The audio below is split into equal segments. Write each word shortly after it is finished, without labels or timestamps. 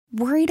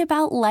Worried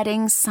about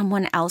letting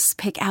someone else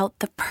pick out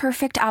the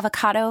perfect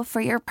avocado for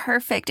your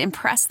perfect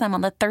impress them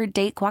on the third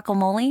date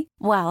guacamole?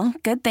 Well,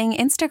 good thing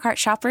Instacart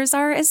shoppers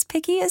are as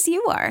picky as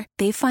you are.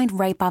 They find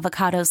ripe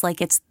avocados like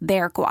it's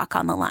their guac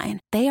on the line.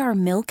 They are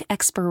milk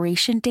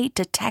expiration date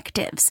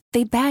detectives.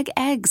 They bag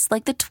eggs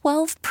like the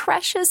 12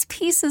 precious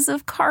pieces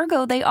of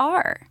cargo they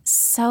are.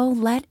 So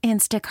let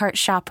Instacart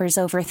shoppers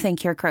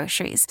overthink your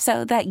groceries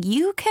so that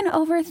you can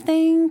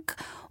overthink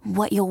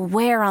what you'll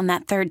wear on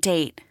that third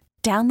date.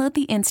 Download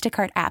the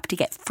Instacart app to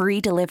get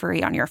free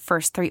delivery on your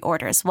first 3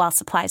 orders while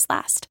supplies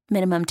last.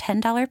 Minimum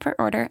 $10 per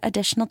order.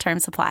 Additional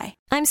terms apply.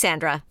 I'm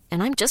Sandra,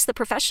 and I'm just the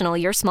professional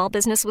your small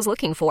business was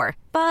looking for.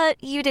 But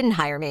you didn't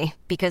hire me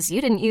because you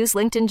didn't use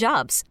LinkedIn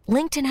Jobs.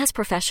 LinkedIn has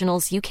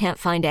professionals you can't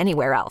find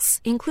anywhere else,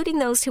 including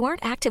those who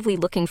aren't actively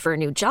looking for a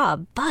new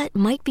job, but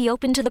might be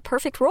open to the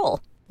perfect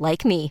role,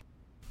 like me.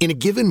 In a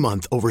given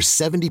month, over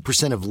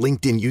 70% of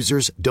LinkedIn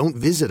users don't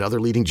visit other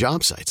leading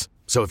job sites.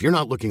 So if you're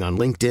not looking on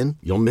LinkedIn,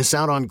 you'll miss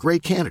out on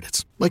great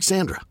candidates like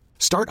Sandra.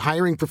 Start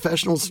hiring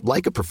professionals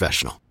like a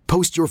professional.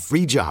 Post your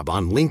free job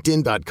on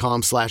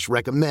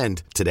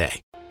linkedin.com/recommend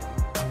today.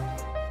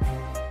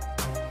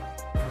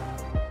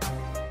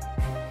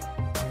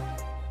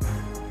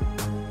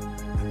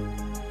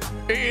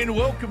 And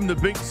welcome to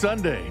Bink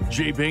Sunday.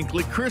 Jay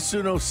Binkley, Chris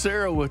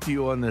Unosera with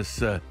you on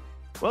this,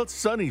 it's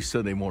sunny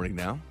Sunday morning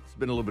now. It's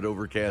been a little bit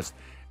overcast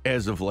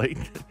as of late.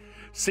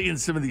 Seeing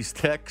some of these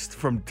texts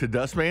from to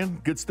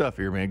Dustman. Good stuff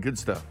here, man. Good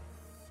stuff.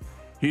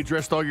 He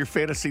addressed all your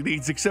fantasy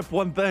needs except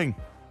one thing.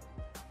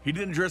 He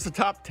didn't address the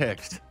top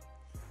text.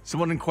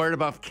 Someone inquired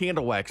about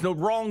candle wax. No,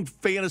 wrong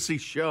fantasy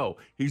show.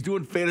 He's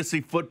doing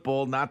fantasy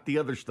football, not the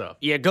other stuff.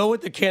 Yeah, go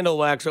with the candle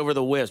wax over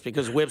the whips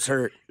because whips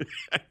hurt.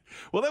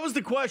 Well, that was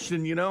the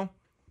question, you know.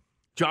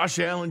 Josh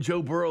Allen,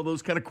 Joe Burrow,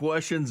 those kind of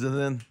questions, and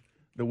then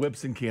the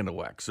whips and candle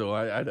wax. So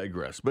I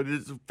digress. But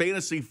it's a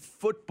fantasy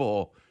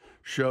football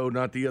show,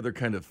 not the other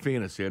kind of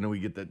fantasy. I know we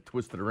get that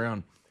twisted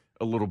around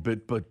a little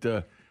bit, but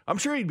I'm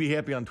sure he'd be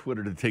happy on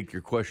Twitter to take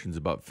your questions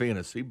about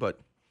fantasy. But,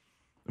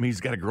 I mean, he's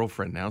got a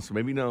girlfriend now, so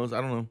maybe he knows. I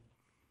don't know.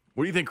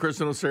 What do you think,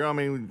 Chris and Sarah? I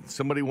mean,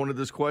 somebody wanted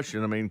this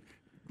question. I mean,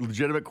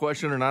 legitimate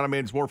question or not? I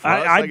mean, it's more for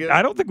us, I guess.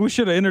 I don't think we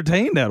should have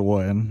entertained that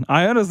one.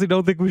 I honestly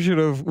don't think we should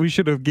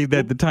have gave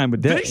that the time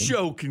of day. This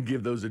show can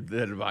give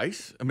that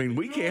advice. I mean,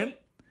 we can.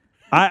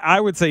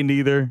 I would say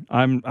neither.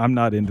 I'm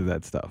not into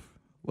that stuff.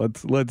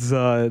 Let's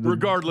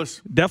regardless.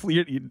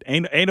 Definitely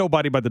ain't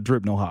nobody about to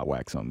drip no hot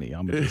wax on me.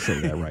 I'm gonna say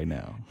that right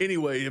now.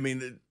 Anyway, I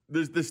mean,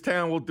 this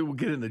town we'll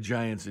get into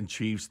Giants and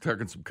Chiefs,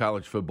 talking some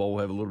college football.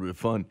 We'll have a little bit of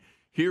fun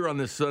here on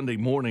this Sunday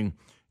morning.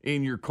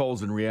 In your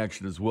calls and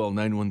reaction as well,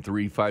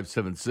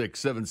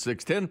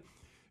 913-576-7610.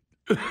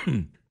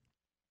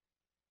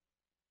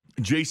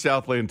 Jay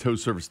Southland Tow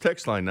Service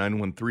text line,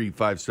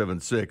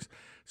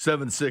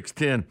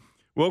 913-576-7610.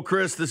 Well,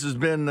 Chris, this has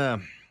been, I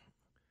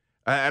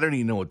don't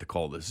even know what to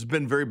call this. It's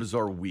been a very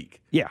bizarre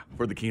week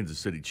for the Kansas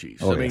City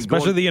Chiefs. Oh, I mean,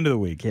 especially the end of the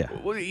week,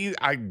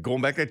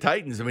 going back to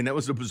Titans, I mean, that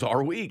was a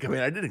bizarre week. I mean,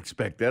 I didn't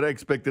expect that. I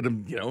expected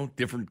them,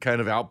 different kind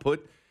of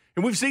output.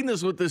 And we've seen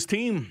this with this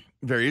team,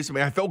 various. I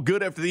mean, I felt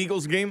good after the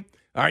Eagles game.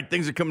 All right,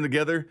 things are coming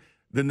together.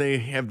 Then they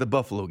have the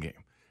Buffalo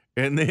game.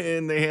 And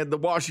then they had the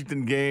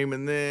Washington game.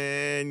 And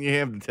then you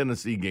have the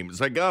Tennessee game.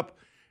 It's like up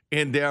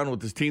and down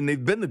with this team.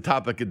 They've been the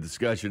topic of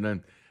discussion.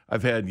 And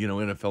I've had,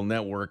 NFL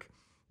Network,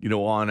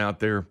 on out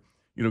there,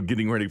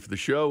 getting ready for the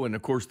show. And,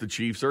 of course, the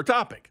Chiefs are a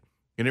topic.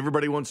 And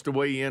everybody wants to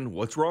weigh in.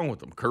 What's wrong with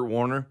them? Kurt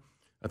Warner.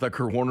 I thought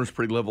Kurt Warner's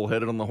pretty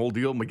level-headed on the whole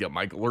deal. We got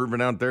Michael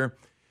Irvin out there.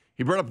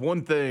 He brought up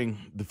one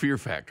thing, the fear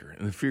factor,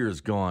 and the fear is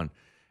gone.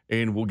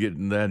 And we'll get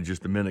into that in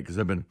just a minute because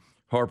I've been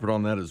harping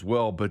on that as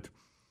well. But,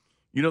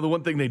 the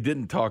one thing they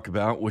didn't talk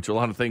about, which a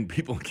lot of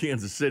people in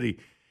Kansas City,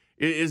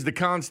 is the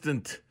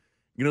constant,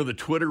 the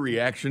Twitter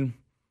reaction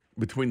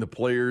between the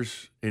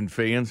players and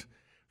fans.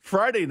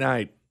 Friday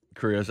night,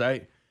 Chris,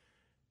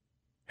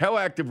 how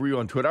active were you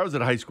on Twitter? I was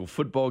at a high school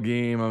football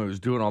game. I was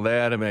doing all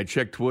that. I mean, I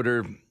checked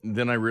Twitter.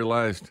 Then I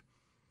realized,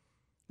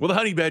 well, the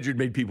Honey Badger had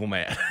made people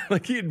mad.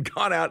 Like he had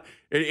gone out,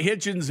 and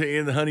Hitchens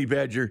and the Honey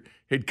Badger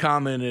had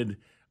commented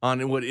on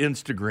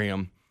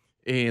Instagram,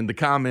 and the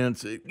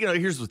comments,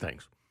 here's the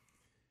things.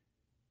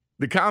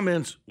 The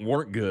comments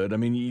weren't good. I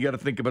mean, you got to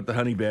think about the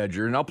Honey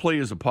Badger, and I'll play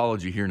his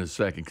apology here in a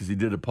second because he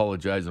did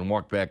apologize and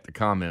walk back the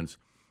comments.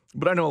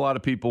 But I know a lot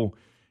of people,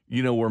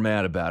 were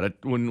mad about it.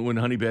 When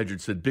Honey Badger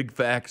said, big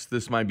facts,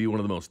 this might be one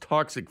of the most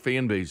toxic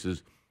fan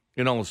bases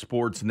in all of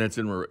sports, and that's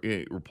in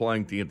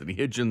replying to Anthony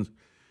Hitchens,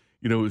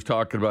 who's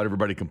talking about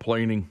everybody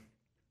complaining,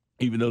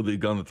 even though they've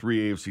gone to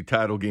 3 AFC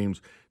title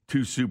games,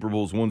 2 Super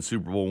Bowls, 1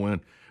 Super Bowl win.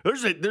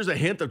 There's a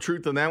hint of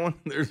truth in that one.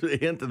 There's a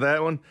hint of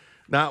that one.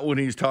 Not when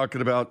he's talking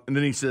about, and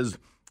then he says,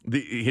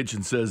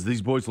 Hitchens says,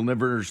 these boys will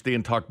never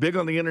understand, talk big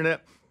on the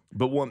internet,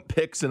 but want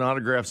pics and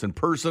autographs in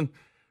person.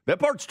 That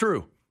part's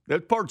true. There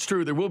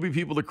will be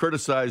people to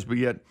criticize, but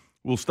yet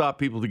we'll stop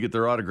people to get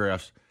their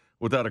autographs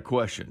without a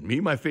question. Me,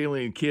 my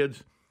family, and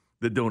kids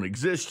that don't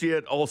exist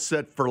yet, all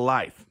set for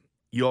life.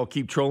 You all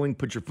keep trolling,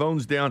 put your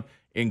phones down,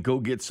 and go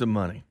get some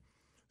money.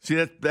 See,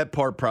 that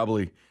part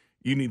probably,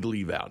 you need to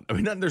leave out. I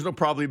mean, there's no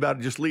probably about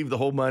it. Just leave the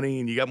whole money,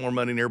 and you got more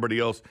money than everybody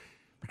else.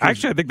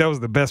 Actually, I think that was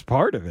the best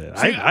part of it.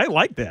 See, I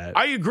like that.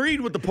 I agreed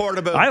with the part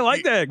about. I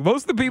like that.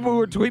 Most of the people who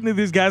are tweeting to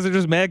these guys are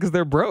just mad because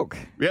they're broke.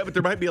 Yeah, but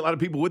there might be a lot of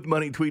people with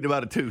money tweeting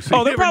about it too.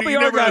 So there probably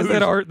are guys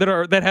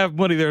that have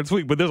money there and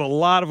tweet, but there's a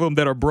lot of them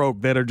that are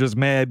broke that are just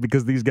mad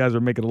because these guys are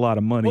making a lot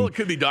of money. Well, it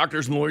could be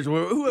doctors and lawyers.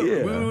 Whoever.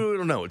 Yeah. We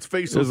don't know. It's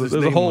faceless.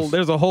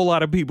 There's a whole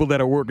lot of people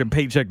that are working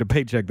paycheck to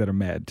paycheck that are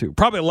mad too.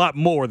 Probably a lot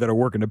more that are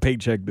working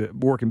paycheck to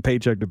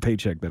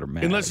paycheck that are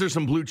mad. Unless there's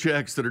some blue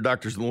checks that are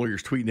doctors and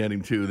lawyers tweeting at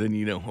him too, then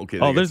you know.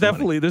 Okay. There's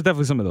definitely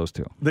some of those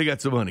too. They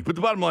got some money. But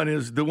the bottom line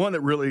is, the one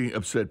that really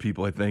upset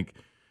people, I think,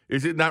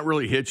 is it not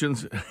really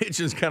Hitchens.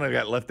 Hitchens kind of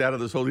got left out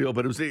of this whole deal,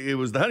 but it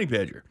was the Honey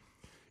Badger.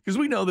 Because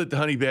we know that the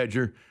Honey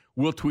Badger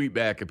will tweet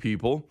back at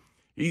people.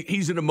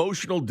 He's an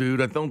emotional dude.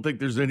 I don't think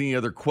there's any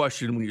other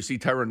question when you see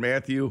Tyrann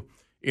Mathieu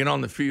in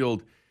on the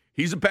field.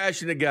 He's a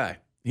passionate guy.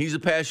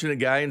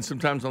 And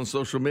sometimes on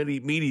social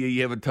media,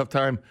 you have a tough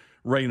time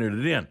reining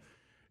it in.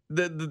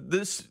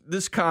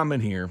 This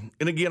comment here,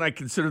 and again, I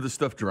consider this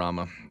stuff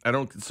drama. I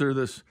don't consider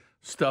this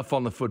stuff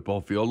on the football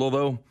field,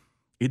 although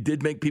it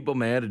did make people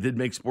mad. It did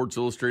make Sports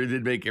Illustrated. It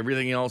did make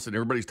everything else, and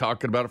everybody's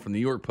talking about it from the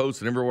New York Post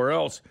and everywhere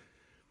else.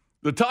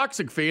 The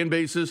toxic fan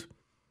bases,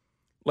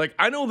 like,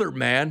 I know they're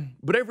mad,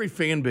 but every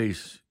fan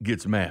base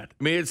gets mad.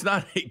 I mean, it's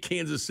not a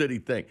Kansas City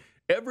thing.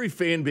 Every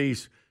fan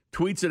base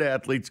tweets at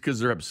athletes because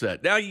they're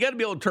upset. Now, you got to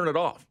be able to turn it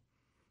off.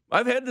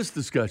 I've had this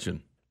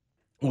discussion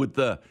with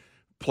the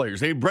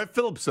players. Hey, Brett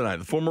Phillips and I,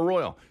 the former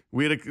Royal,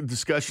 we had a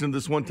discussion of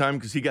this one time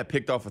because he got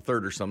picked off a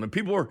third or something.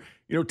 People were,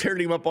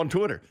 tearing him up on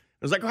Twitter. I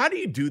was like, well, how do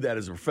you do that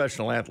as a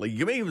professional athlete?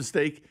 You make a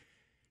mistake.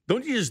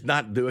 Don't you just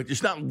not do it?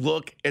 Just not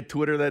look at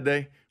Twitter that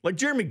day? Like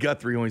Jeremy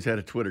Guthrie always had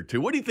a Twitter too.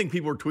 What do you think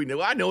people were tweeting?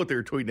 Well, I know what they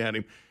were tweeting at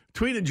him.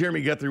 Tweeted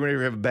Jeremy Guthrie whenever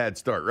you have a bad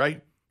start,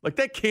 right? Like,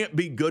 that can't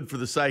be good for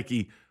the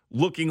psyche,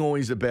 looking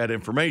always at bad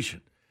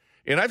information.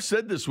 And I've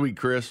said this week,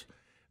 Chris,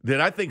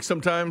 that I think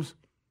sometimes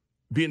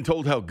being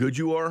told how good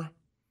you are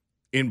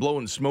in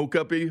blowing smoke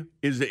up you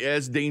is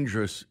as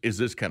dangerous as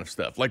this kind of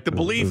stuff. Like the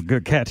belief. That's a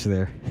good catch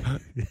there.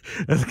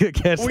 That's a good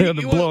catch there on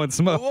the blowing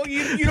smoke. Well,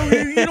 you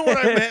know what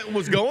I meant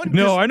was going?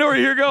 No, I know where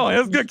you're going.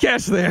 That's a good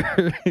catch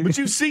there. But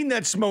you've seen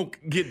that smoke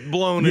get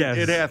blown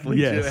at athletes.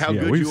 Yes, how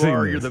good you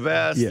are. You're the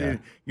best. Yeah.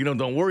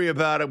 Don't worry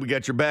about it. We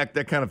got your back,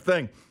 that kind of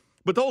thing.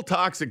 But the whole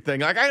toxic thing,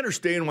 like, I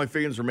understand why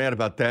fans are mad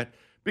about that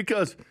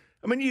because,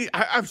 I mean,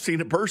 I've seen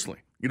it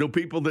personally.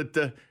 People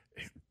that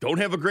don't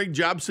have a great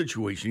job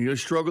situation.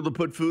 Struggle to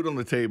put food on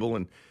the table,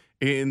 and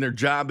their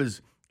job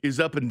is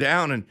up and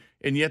down,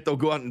 and yet they'll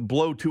go out and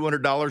blow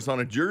 $200 on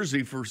a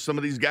jersey for some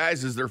of these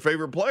guys as their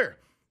favorite player.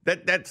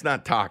 That's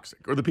not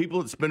toxic. Or the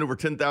people that spend over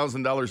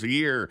 $10,000 a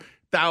year,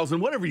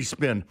 whatever you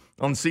spend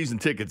on season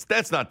tickets,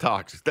 that's not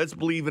toxic. That's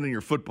believing in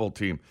your football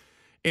team.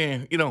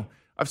 And,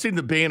 I've seen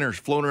the banners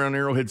flown around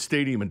Arrowhead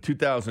Stadium in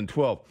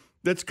 2012.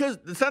 It's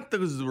not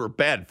because they were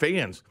bad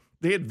fans.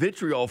 They had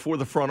vitriol for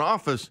the front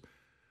office,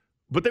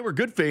 but they were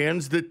good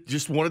fans that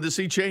just wanted to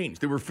see change.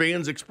 They were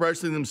fans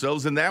expressing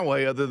themselves in that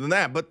way other than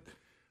that. But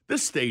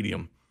this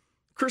stadium,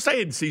 Chris, I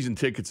had season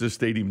tickets to this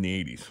stadium in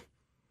the 80s.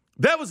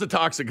 That was a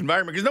toxic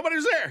environment because nobody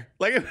was there.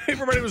 Like,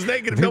 everybody was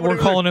naked. People were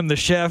calling them the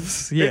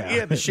chefs. Yeah.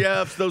 Yeah, the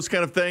chefs, those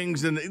kind of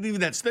things. And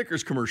even that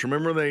Snickers commercial.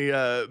 Remember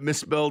they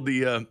misspelled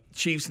the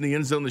Chiefs in the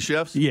end zone, the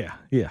chefs? Yeah.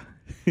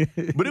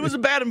 But it was a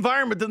bad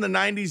environment. Then the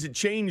 90s, it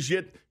changed,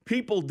 yet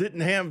people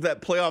didn't have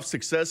that playoff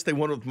success they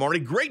wanted with Marty.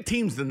 Great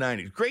teams in the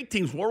 90s. Great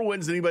teams, more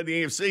wins than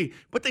anybody in the AFC,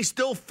 but they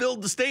still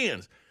filled the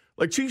stands.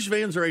 Like, Chiefs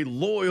fans are a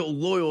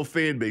loyal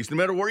fan base. No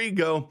matter where you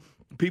go,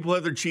 people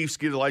have their Chiefs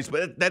get a license,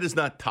 but that is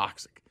not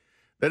toxic.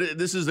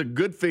 This is a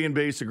good fan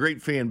base, a great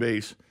fan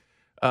base,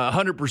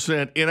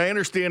 100%. And I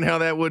understand how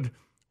that would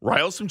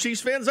rile some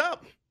Chiefs fans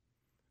up.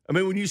 I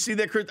mean, when you see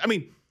that, Chris, I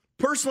mean,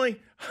 personally,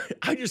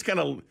 I just kind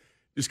of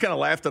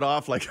laughed it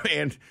off. Like,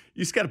 man,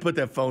 you just got to put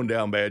that phone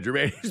down, Badger,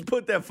 man. Just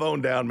put that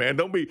phone down, man.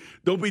 Don't be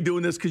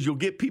doing this because you'll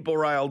get people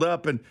riled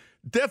up. And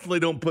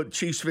definitely don't put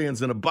Chiefs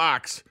fans in a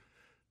box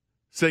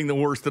saying the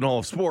worst in all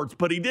of sports.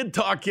 But he did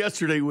talk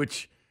yesterday,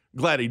 which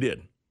glad he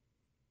did.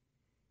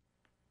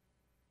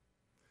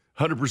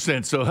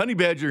 100%. So Honey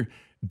Badger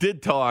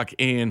did talk,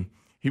 and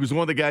he was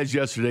one of the guys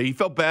yesterday. He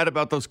felt bad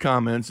about those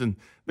comments, and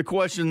the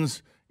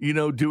questions,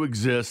 do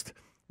exist.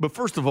 But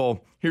first of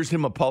all, here's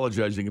him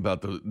apologizing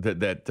about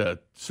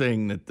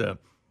saying that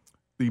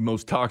the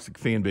most toxic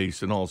fan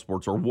base in all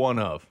sports, or one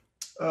of.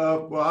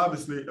 Well,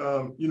 obviously,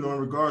 in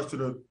regards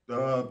to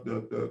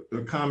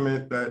the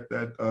comment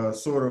that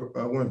sort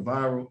of went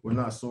viral, well,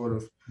 not sort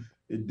of,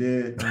 it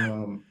did.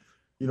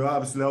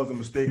 Obviously that was a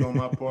mistake on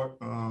my part.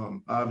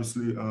 I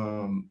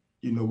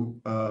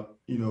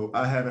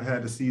haven't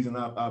had the season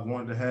I've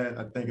wanted to have.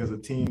 I think as a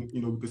team,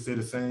 we could say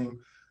the same.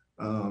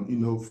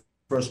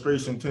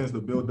 Frustration tends to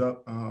build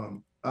up.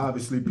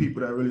 Obviously,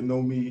 people that really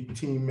know me,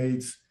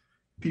 teammates,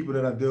 people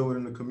that I deal with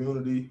in the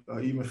community,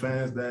 even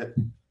fans that,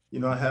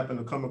 I happen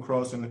to come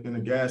across in a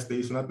gas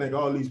station. I think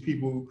all these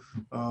people,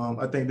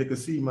 I think they could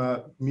see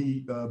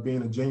me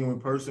being a genuine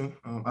person.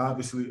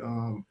 Obviously,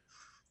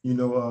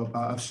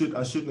 I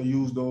shouldn't have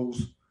used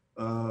those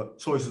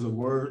choices of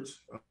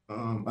words.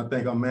 I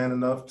think I'm man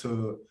enough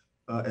to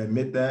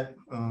admit that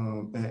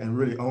and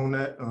really own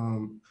that.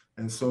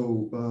 And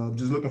so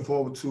just looking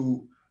forward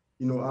to,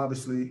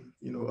 obviously,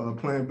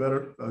 playing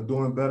better,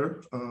 doing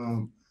better.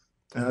 And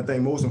I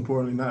think most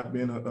importantly, not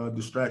being a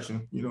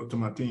distraction, to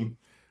my team.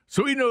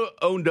 So he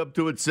owned up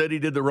to it, said he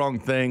did the wrong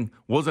thing,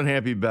 wasn't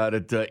happy about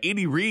it.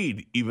 Andy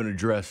Reid even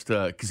addressed,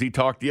 because he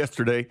talked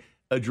yesterday,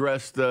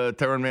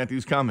 Tyrann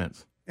Mathieu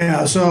comments.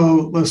 Yeah,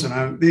 so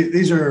listen,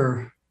 these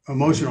are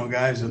emotional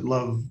guys that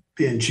love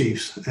being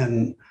Chiefs,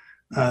 and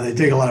they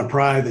take a lot of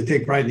pride. They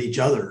take pride in each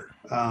other.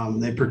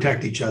 They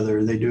protect each other,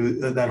 and they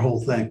do that whole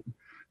thing.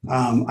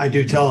 I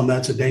do tell them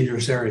that's a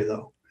dangerous area,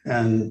 though,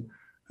 and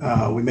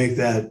we make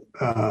that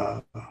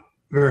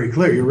very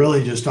clear. You're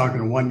really just talking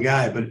to one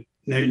guy, but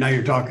now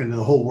you're talking to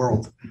the whole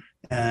world,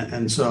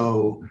 and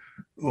so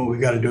we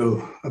got to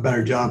do a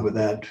better job with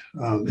that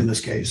in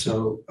this case.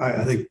 So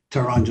I think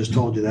Tyrann just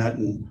told you that,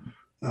 and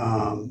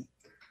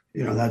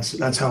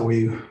that's how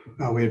we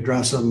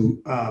address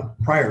them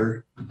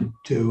prior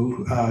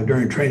to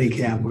during training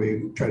camp.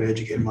 We try to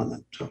educate them on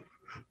that. So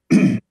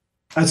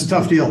that's a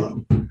tough deal,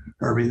 though,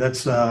 Herbie.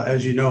 That's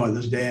as you know, in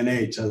this day and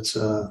age, that's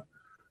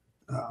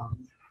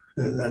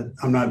that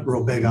I'm not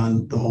real big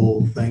on the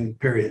whole thing,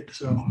 period.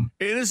 So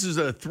hey, this is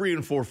a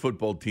 3-4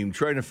 football team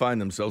trying to find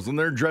themselves, and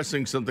they're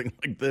addressing something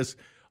like this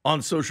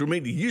on social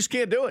media. You just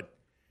can't do it.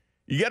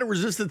 You got to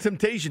resist the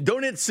temptation.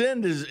 Don't hit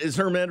send, as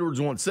Herm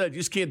Edwards once said. You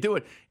just can't do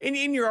it. And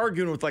you're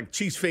arguing with like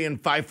Chiefs fan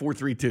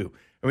 5432.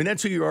 I mean,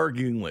 that's who you're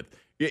arguing with.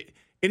 And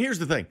here's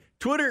the thing.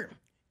 Twitter,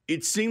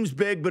 it seems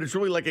big, but it's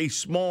really like a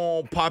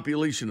small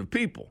population of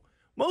people.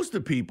 Most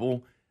of the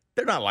people,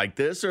 they're not like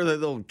this, or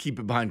they'll keep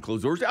it behind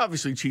closed doors.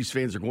 Obviously, Chiefs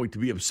fans are going to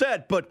be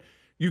upset, but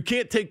you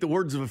can't take the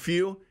words of a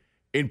few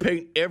and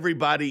paint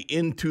everybody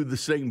into the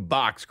same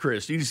box,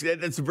 Chris.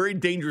 That's a very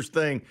dangerous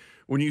thing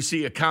when you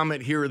see a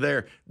comment here or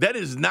there. That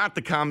is not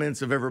the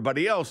comments of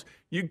everybody else.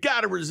 You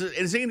got to resist.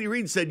 As Andy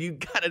Reid said, you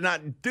got to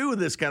not do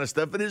this kind of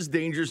stuff. It is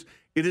dangerous.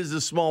 It is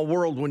a small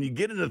world. When you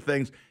get into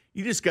things,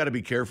 you just got to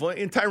be careful.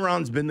 And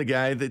Tyrann's been the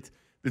guy that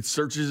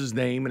searches his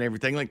name and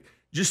everything. Like,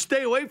 just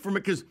stay away from it,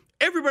 because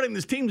everybody in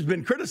this team has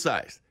been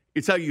criticized.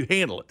 It's how you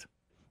handle it.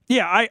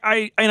 Yeah,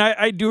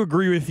 I do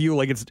agree with you.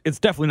 Like, it's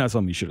definitely not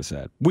something you should have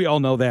said. We all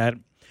know that.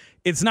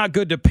 It's not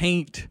good to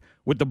paint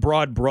with the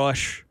broad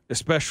brush,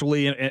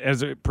 especially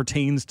as it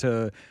pertains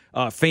to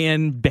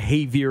fan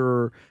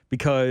behavior,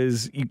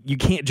 because you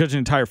can't judge an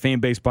entire fan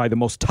base by the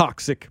most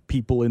toxic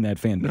people in that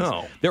fan base.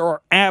 No. There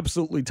are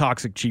absolutely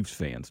toxic Chiefs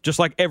fans, just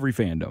like every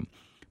fandom.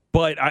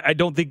 But I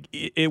don't think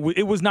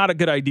it was not a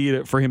good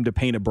idea for him to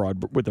paint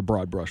with a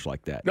broad brush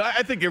like that. No,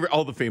 I think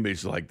all the fan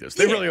bases are like this.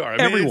 They really are.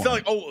 I mean, it's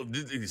not like,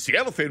 the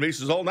Seattle fan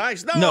base is all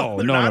nice. No,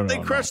 they're not. They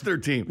crushed their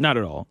team. Not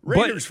at all.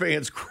 Raiders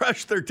fans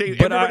crushed their team.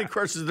 Everybody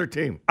crushes their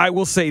team. I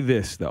will say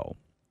this, though.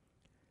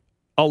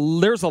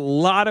 There's a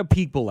lot of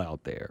people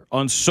out there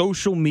on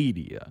social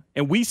media,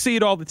 and we see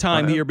it all the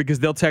time here because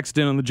they'll text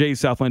in on the Jay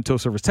Southland Tow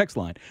Service text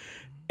line,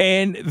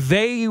 and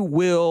they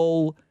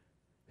will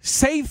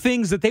say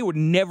things that they would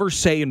never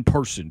say in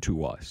person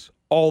to us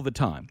all the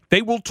time.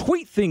 They will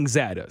tweet things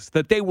at us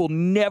that they will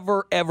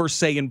never, ever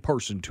say in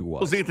person to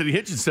us. Well, as Anthony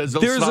Hitchens says,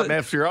 they'll stop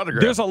after your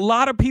autograph. There's a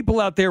lot of people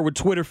out there with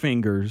Twitter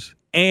fingers,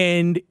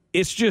 and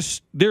it's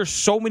just there's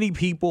so many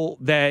people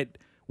that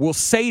will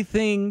say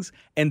things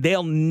and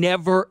they'll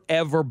never,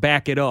 ever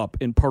back it up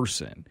in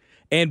person.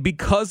 And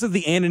because of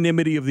the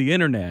anonymity of the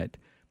internet,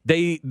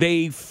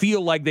 they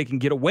feel like they can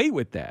get away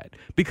with that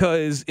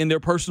because in their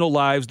personal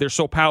lives, they're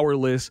so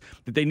powerless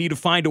that they need to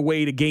find a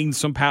way to gain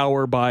some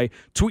power by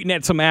tweeting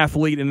at some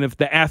athlete. And if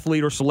the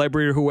athlete or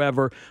celebrity or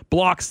whoever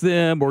blocks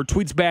them or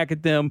tweets back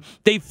at them,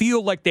 they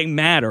feel like they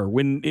matter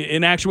when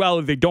in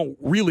actuality, they don't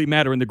really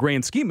matter in the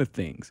grand scheme of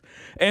things.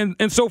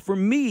 And so for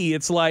me,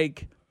 it's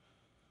like,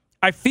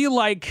 I feel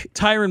like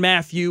Tyrann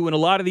Mathieu and a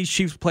lot of these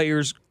Chiefs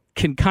players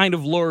can kind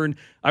of learn.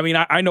 I mean,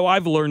 I know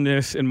I've learned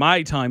this in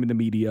my time in the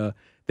media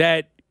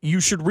that you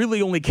should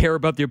really only care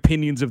about the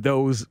opinions of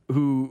those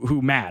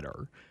who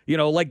matter. You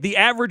know, like the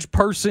average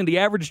person, the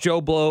average Joe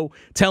Blow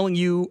telling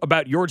you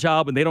about your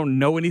job and they don't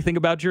know anything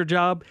about your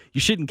job, you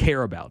shouldn't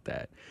care about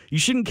that. You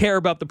shouldn't care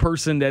about the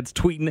person that's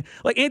tweeting.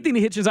 Like Anthony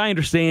Hitchens, I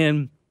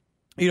understand,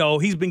 you know,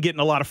 he's been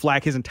getting a lot of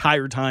flack his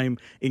entire time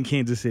in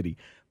Kansas City.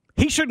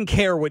 He shouldn't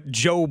care what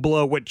Joe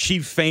Blow, what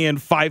Chiefs fan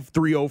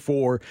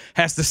 5304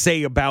 has to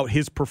say about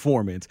his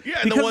performance. Yeah,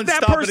 and the one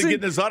stopping and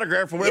getting his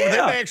autograph or whatever, they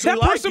actually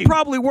that person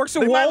probably works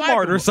at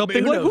Walmart or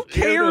something. I mean, who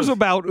cares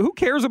about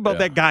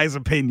that guy's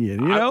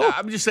opinion? You know,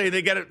 I'm just saying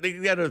they got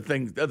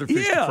other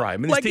fish to fry. I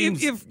mean, like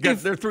these teams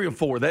they're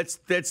 3-4.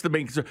 That's the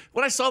main concern.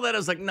 When I saw that, I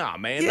was like, nah,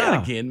 man,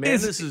 not again, man.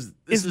 This is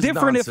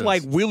different nonsense. if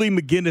like Willie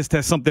McGinnis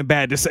has something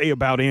bad to say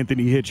about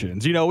Anthony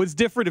Hitchens. You know, it's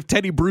different if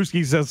Teddy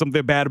Bruschi says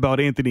something bad about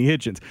Anthony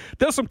Hitchens.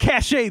 There's some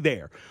cachet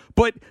there.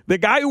 But the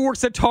guy who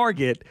works at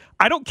Target,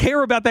 I don't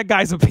care about that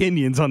guy's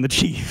opinions on the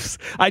Chiefs.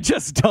 I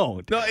just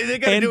don't. No,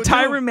 and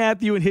Tyrann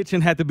Mathieu and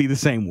Hitchens had to be the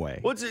same way.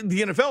 Well,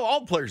 the NFL,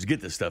 all players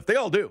get this stuff. They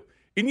all do.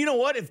 And you know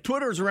what? If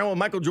Twitter was around when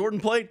Michael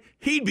Jordan played,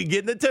 he'd be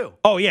getting it too.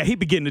 Oh, yeah, he'd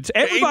be getting it.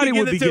 Everybody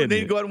would be getting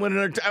it. He'd go out and win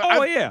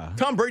another. Yeah.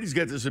 Tom Brady's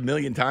got this a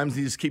million times.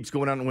 He just keeps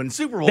going out and winning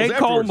Super Bowls. They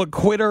call him a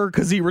quitter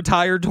because he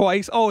retired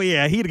twice. Oh,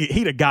 yeah,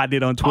 he'd have gotten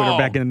it on Twitter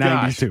back in the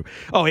 90s, too.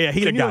 Oh, yeah,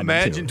 he'd have gotten it, Can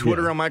you imagine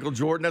Twitter on Michael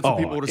Jordan? That's what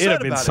people would have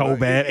said about it. It'd have been so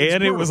bad.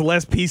 And it was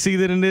less PC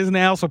than it is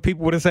now, so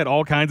people would have said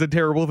all kinds of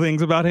terrible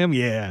things about him.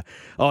 Yeah.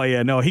 Oh,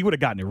 yeah, no, he would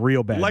have gotten it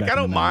real bad. Like, I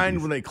don't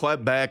mind when they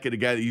clap back at a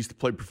guy that used to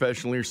play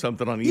professionally or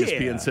something on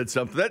ESPN and said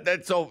something.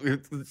 That's all.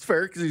 It's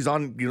fair because he's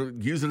on,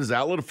 using his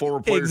outlet. A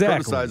former player to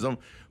criticize him.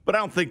 But I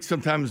don't think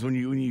sometimes when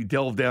you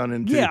delve down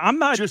into I'm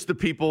not, just the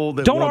people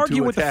that don't want argue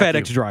to with the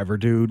FedEx driver,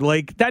 dude.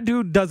 Like, that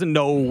dude doesn't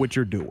know what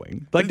you're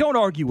doing. Like, don't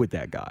argue with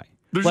that guy.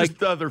 There's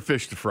just other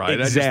fish to fry.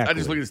 Exactly. I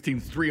just look at this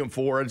team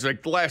 3-4. It's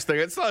like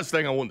it's the last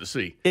thing I wanted to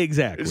see.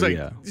 Exactly. It's like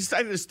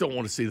I just don't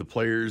want to see the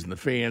players and the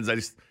fans. I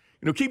just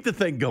keep the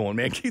thing going,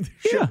 man. Keep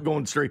the ship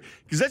going straight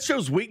because that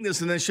shows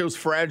weakness and that shows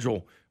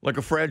fragile. Like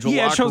a fragile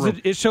locker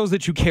room. It shows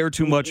that you care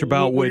too much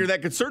about when you're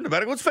that concerned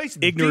about it. Let's face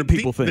it, ignorant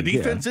people think. The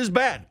defense is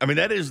bad. I mean,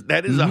 that is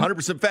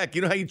 100% fact.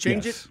 You know how you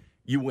change it?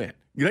 You win.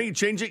 You know how you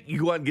change it? You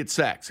go out and get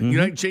sacks. You know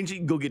how you change it? You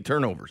can go get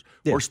turnovers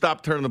or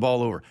stop turning the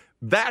ball over.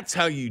 That's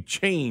how you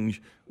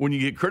change when you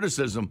get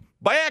criticism,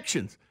 by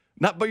actions,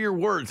 not by your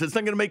words. It's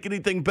not going to make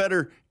anything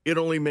better. It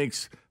only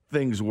makes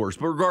things worse.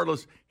 But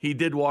regardless, he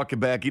did walk it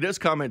back. He does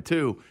comment,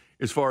 too,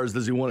 as far as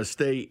does he want to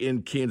stay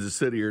in Kansas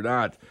City or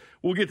not.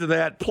 We'll get to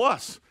that.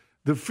 Plus,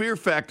 the fear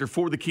factor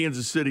for the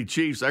Kansas City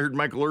Chiefs. I heard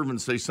Michael Irvin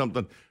say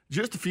something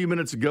just a few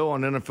minutes ago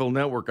on NFL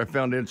Network I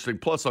found interesting.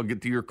 Plus, I'll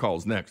get to your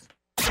calls next.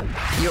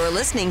 You're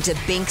listening to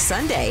Bink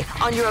Sunday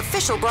on your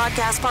official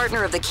broadcast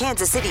partner of the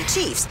Kansas City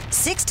Chiefs,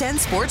 610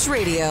 Sports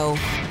Radio.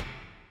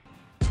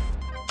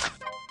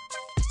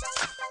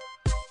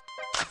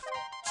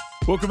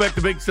 Welcome back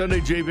to Bink Sunday.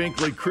 Jay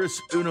Binkley,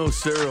 Chris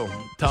Uno-Cero.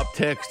 Top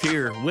text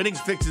here. Winning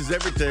fixes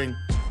everything.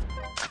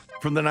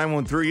 From the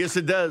 913, yes,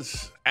 it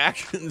does.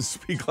 Actions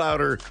speak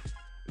louder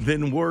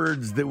than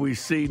words that we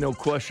see. No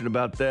question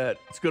about that.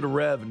 Let's go to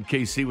Rev in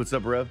KC. What's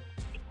up, Rev?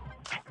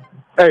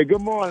 Hey,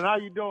 good morning. How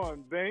you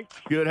doing, Bink?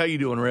 Good. How you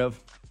doing, Rev?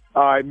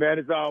 All right, man.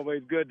 It's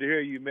always good to hear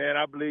you, man.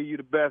 I believe you're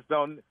the best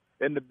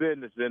in the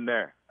business in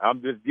there.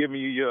 I'm just giving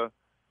you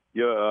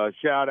your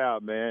shout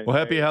out, man. Well,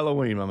 happy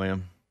Halloween, my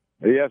man.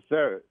 Yes,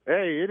 sir.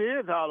 Hey, it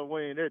is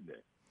Halloween, isn't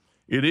it?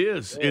 It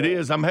is. Yeah. It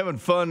is. I'm having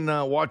fun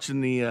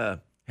watching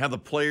how the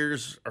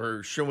players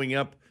are showing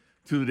up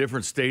to the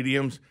different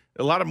stadiums.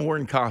 A lot of them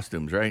wearing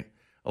costumes, right?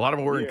 A lot of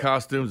them wearing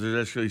costumes.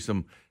 There's actually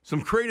some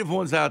creative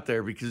ones out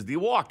there because the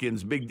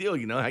walk-in's a big deal.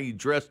 You know how you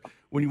dress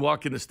when you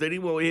walk in the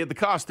stadium? Well, we had the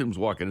costumes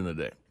walking in the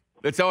day.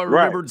 That's how I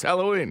remembered it's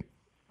Halloween.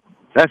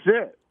 That's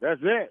it.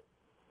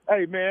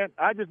 Hey, man,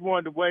 I just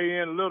wanted to weigh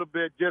in a little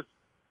bit just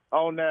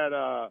on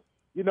that.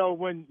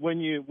 When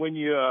you're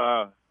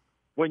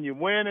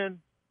winning,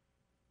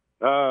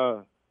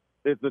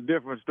 it's a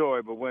different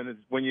story. But when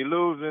you're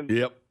losing,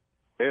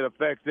 it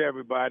affects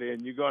everybody,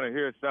 and you're going to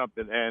hear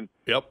something. And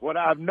what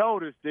I've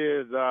noticed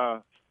is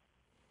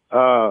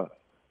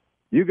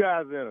you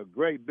guys are in a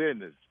great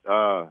business.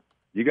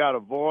 You got a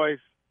voice,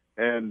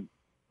 and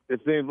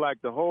it seems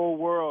like the whole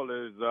world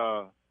is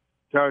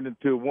turned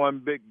into one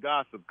big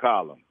gossip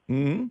column.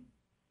 Mm-hmm.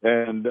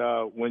 And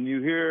when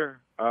you hear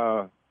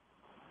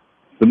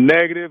some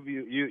negative,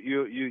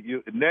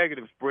 you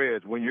negative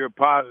spreads. When you're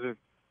positive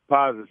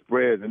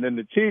spreads. And in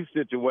the Chiefs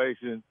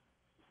situation,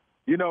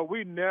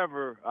 we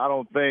never, I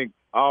don't think,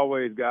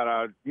 always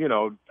got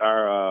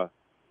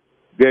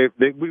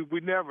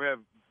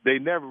they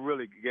never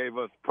really gave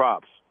us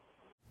props.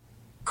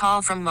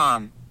 Call from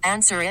mom.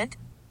 Answer it.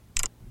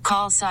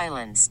 Call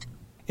silenced.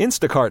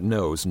 Instacart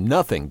knows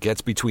nothing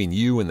gets between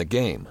you and the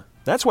game.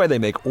 That's why they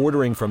make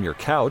ordering from your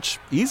couch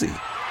easy.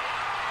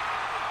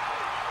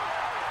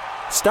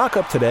 Stock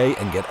up today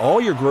and get all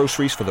your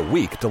groceries for the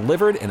week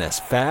delivered in as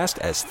fast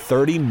as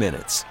 30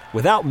 minutes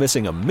without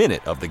missing a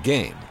minute of the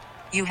game.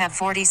 You have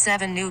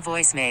 47 new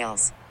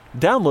voicemails.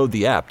 Download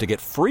the app to get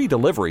free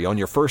delivery on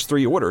your first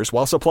 3 orders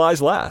while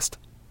supplies last.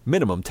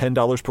 Minimum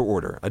 $10 per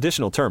order.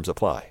 Additional terms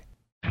apply.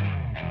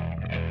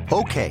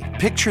 Okay,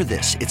 picture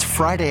this. It's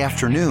Friday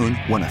afternoon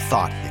when a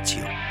thought hits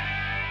you.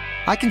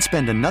 I can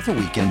spend another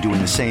weekend doing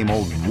the same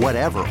old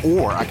whatever,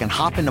 or I can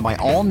hop into my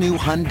all-new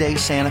Hyundai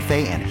Santa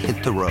Fe and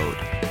hit the road.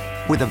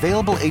 With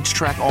available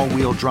H-Track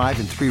all-wheel drive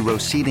and 3-row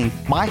seating,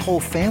 my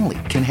whole family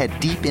can head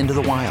deep into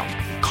the wild.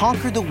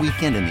 Conquer the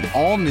weekend in the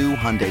all-new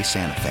Hyundai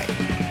Santa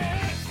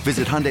Fe.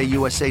 Visit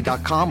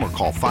HyundaiUSA.com or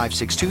call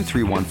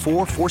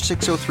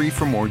 562-314-4603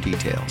 for more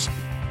details.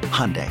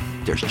 Hyundai,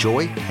 there's joy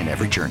in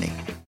every journey.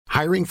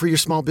 Hiring for your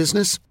small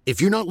business?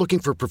 If you're not looking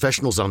for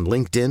professionals on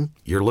LinkedIn,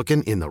 you're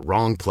looking in the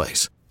wrong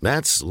place.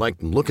 That's like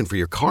looking for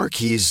your car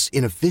keys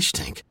in a fish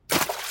tank.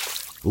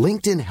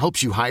 LinkedIn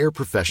helps you hire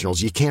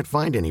professionals you can't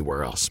find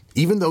anywhere else,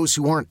 even those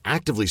who aren't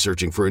actively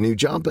searching for a new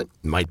job but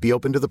might be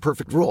open to the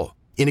perfect role.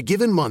 In a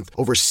given month,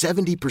 over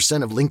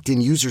 70% of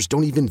LinkedIn users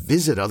don't even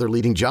visit other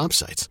leading job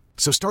sites.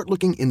 So start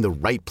looking in the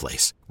right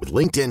place. With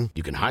LinkedIn,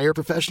 you can hire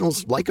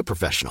professionals like a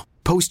professional.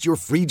 Post your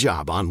free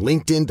job on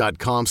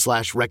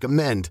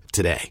linkedin.com/recommend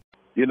today.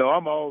 You know,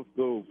 I'm old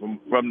school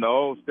from the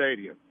old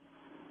stadium.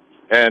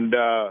 And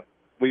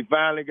we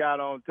finally got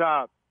on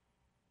top.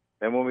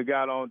 And when we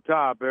got on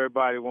top,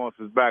 everybody wants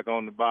us back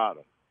on the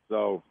bottom.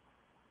 So,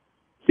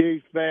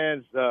 Chiefs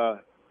fans,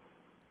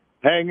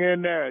 hang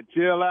in there.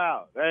 Chill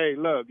out. Hey,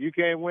 look, you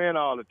can't win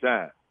all the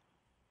time.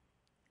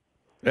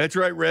 That's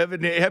right, Rev.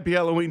 And happy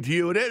Halloween to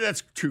you. And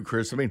that's true,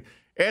 Chris. I mean,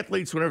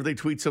 athletes, whenever they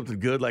tweet something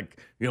good, like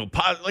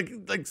like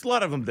a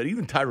lot of them, that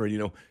even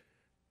Tyron,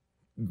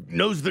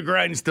 knows the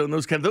grindstone,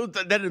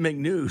 that doesn't make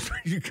news.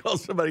 You call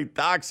somebody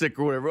toxic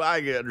or whatever, I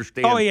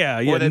understand. Oh, yeah.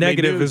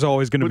 Negative is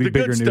always going to be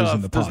bigger news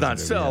than the positive. Does not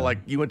sell. Like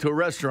you went to a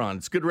restaurant,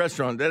 it's a good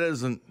restaurant. That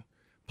doesn't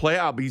play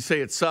out, but you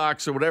say it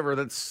sucks or whatever,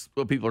 that's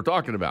what people are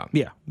talking about.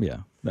 Yeah.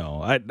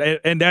 No,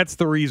 and that's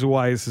the reason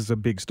why this is a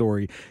big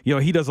story.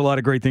 He does a lot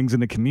of great things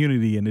in the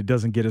community, and it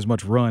doesn't get as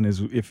much run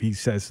as if he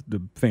says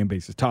the fan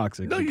base is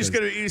toxic. No,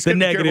 the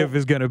negative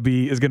is going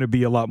to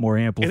be a lot more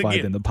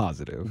amplified than the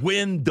positive.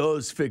 Win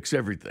does fix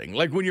everything.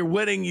 Like when you're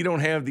winning, you don't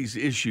have these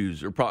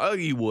issues, or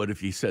probably you would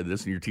if you said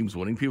this and your team's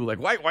winning. People are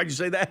like, why'd you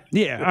say that?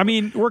 Yeah, I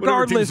mean,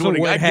 regardless of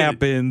what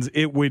happens,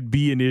 it would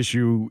be an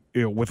issue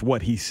with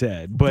what he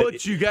said.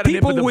 But you got to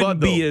nip in the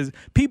bud, though.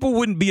 People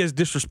wouldn't be as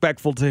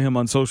disrespectful to him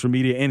on social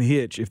media and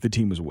Hitch if the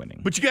team was winning.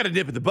 But you got to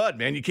nip in the bud,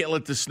 man. You can't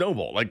let this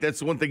snowball. Like that's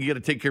the one thing you got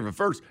to take care of it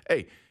first.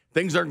 Hey,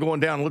 things aren't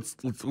going down.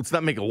 Let's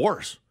not make it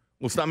worse.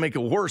 Let's not make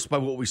it worse by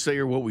what we say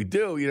or what we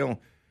do.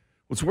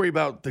 Let's worry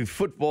about the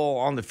football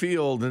on the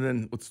field, and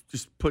then let's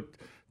just put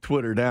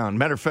Twitter down.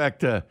 Matter of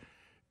fact,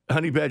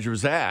 Honey Badger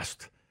was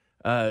asked,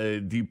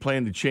 do you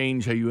plan to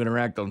change how you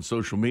interact on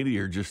social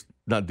media or just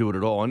not do it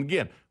at all? And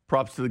again,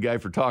 props to the guy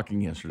for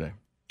talking yesterday.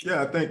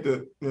 Yeah, I think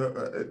the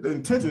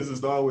intentions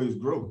is to always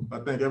grow. I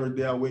think every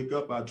day I wake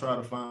up, I try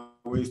to find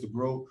ways to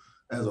grow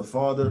as a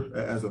father,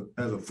 as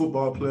a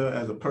football player,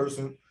 as a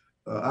person.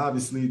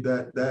 Obviously,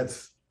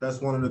 that's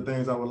one of the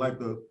things I would like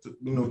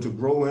to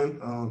grow in.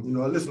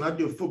 Listen, I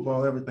give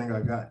football everything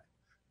I got.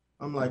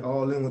 I'm like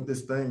all in with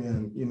this thing,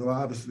 and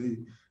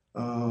obviously,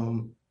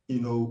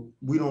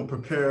 we don't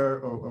prepare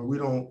or we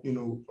don't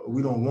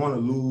want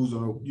to lose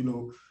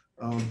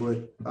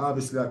but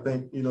obviously, I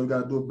think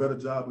got to do a better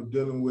job of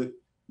dealing with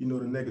the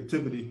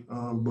negativity.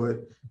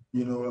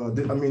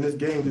 This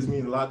game just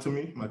means a lot to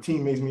me. My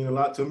teammates mean a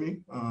lot to me.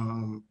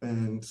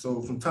 And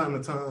so from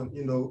time to time,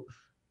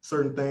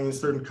 certain things,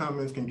 certain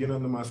comments can get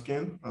under my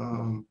skin,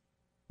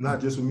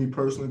 not just with me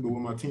personally, but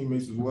with my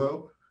teammates as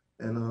well.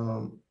 And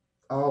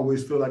I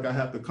always feel like I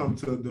have to come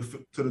to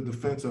the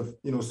defense of,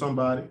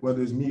 somebody,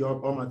 whether it's me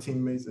or my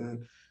teammates.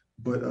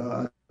 But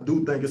I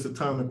do think it's a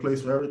time and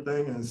place for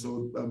everything. And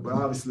so, but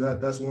obviously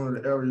that's one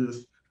of the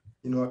areas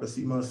I can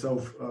see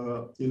myself,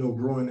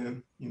 growing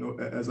in,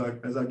 as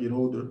I get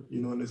older,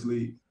 in this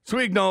league. So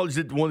we acknowledge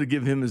that, wanted to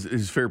give him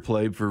his fair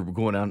play for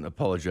going out and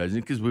apologizing,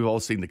 because we've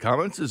all seen the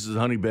comments. This is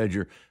Honey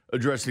Badger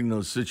addressing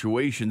those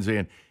situations.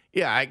 And,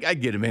 yeah, I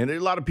get it, man. There are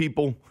a lot of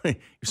people, if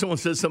someone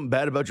says something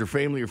bad about your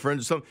family or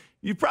friends or something,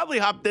 you probably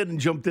hopped in and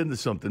jumped into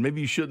something.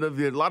 Maybe you shouldn't have.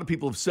 A lot of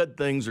people have said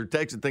things or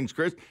texted things,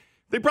 Chris,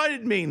 they probably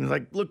didn't mean.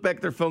 Like, look back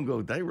at their phone and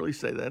go, did I really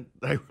say that?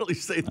 Did I really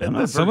say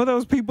that? Some of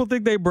those people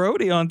think they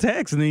Brody on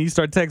text, and then you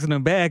start texting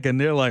them back, and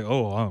they're like,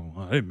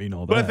 I didn't mean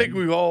all that. But I think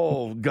we've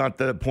all got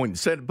to that point and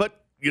said, but,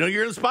 you're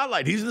in the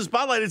spotlight. He's in the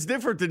spotlight. It's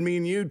different than me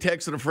and you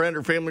texting a friend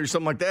or family or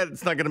something like that.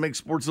 It's not going to make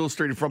Sports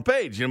Illustrated front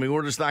page.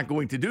 We're just not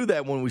going to do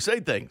that when we say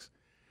things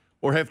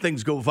or have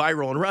things go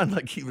viral and run.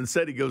 Like he even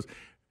said, he goes,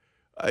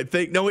 I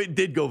think, no, it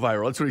did go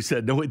viral. That's what he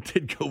said. No, it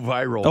did go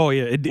viral. Oh,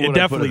 yeah, it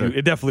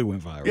definitely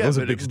went viral. Yeah, it was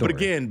a big story.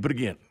 But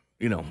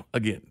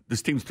again,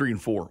 this team's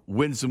 3-4,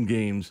 win some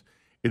games,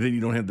 and then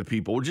you don't have the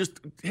people. Or just,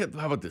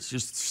 how about this?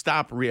 Just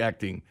stop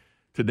reacting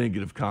to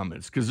negative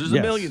comments, because there's a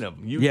million of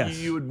them.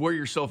 You would wear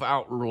yourself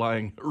out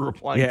replying.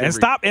 Yeah,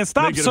 and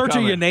stop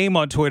searching your name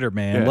on Twitter,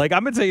 man. Yeah. Like,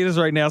 I'm gonna tell you this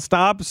right now.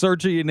 Stop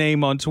searching your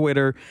name on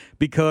Twitter,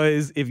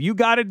 because if you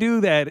got to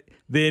do that,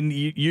 then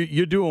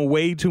you're doing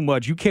way too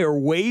much. You care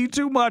way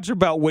too much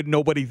about what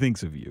nobody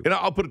thinks of you. And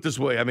I'll put it this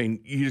way.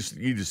 You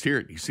just hear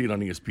it. You see it on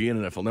ESPN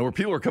and NFL Network.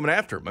 People are coming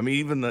after him.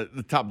 Even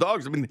the top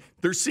dogs.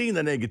 They're seeing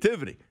the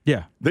negativity.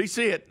 Yeah, they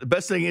see it. The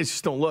best thing is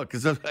just don't look.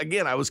 Because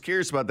again, I was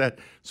curious about that,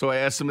 so I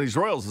asked some of these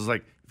Royals. It's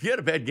like, if you had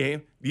a bad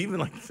game, do you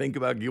even think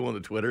about going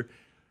to Twitter?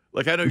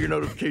 Like, I know your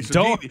notifications.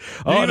 Don't. Do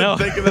you even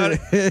think about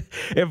it?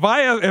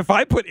 If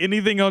I put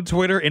anything on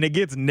Twitter and it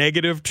gets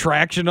negative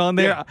traction on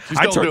there,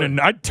 I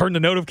turn the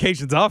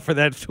notifications off for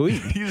that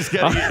tweet.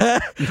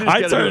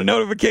 I turn the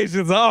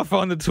notifications off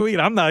on the tweet.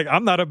 I'm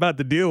not about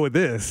to deal with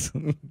this.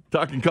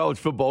 Talking college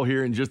football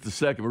here in just a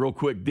second. But real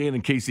quick, Dan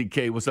and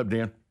KCK. What's up,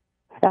 Dan?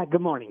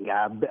 Good morning,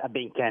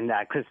 Bink and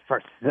Chris.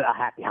 First,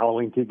 happy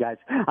Halloween to you guys.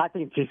 I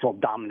think Chiefs will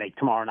dominate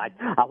tomorrow night.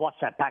 I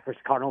watched that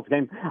Packers-Cardinals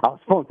game. I was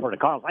pulling for the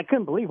Cardinals. I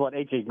couldn't believe what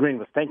A.J. Green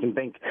was thinking,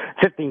 Bink.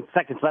 15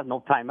 seconds left,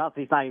 no timeouts.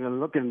 He's not even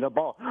looking at the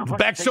ball.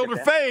 Back shoulder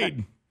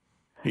fade.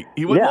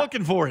 He wasn't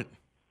looking for it.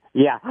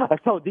 Yeah.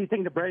 So do you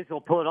think the Braves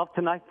will pull it off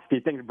tonight? Do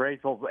you think the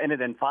Braves will end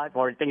it in 5,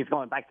 or do you think it's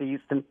going back to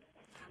Houston?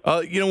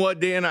 You know what,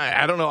 Dan?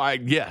 I don't know.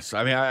 Yes.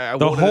 I mean,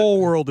 the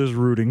whole world is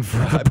rooting for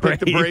the Braves. I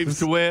picked the Braves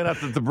to win. I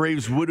thought the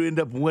Braves would end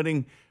up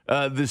winning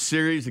this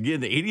series.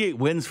 Again, the 88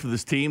 wins for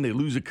this team. They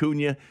lose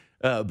Acuna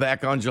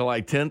back on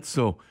July 10th.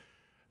 So,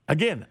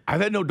 again,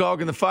 I've had no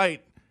dog in the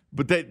fight,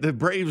 but the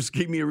Braves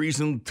gave me a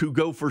reason to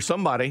go for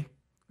somebody.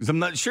 Because I'm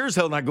not sure as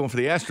hell not going for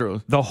the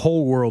Astros. The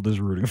whole world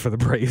is rooting for the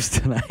Braves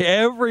tonight.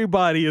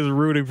 Everybody is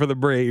rooting for the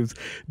Braves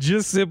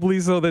just simply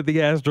so that the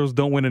Astros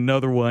don't win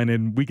another one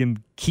and we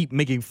can keep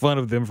making fun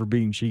of them for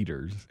being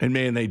cheaters. And,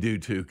 man, they do,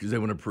 too, because they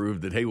want to prove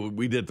that, hey,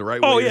 we did it the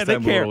right way. Oh, yeah, they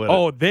care.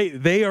 Oh,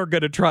 they are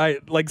going to try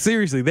 – like,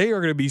 seriously, they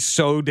are going to be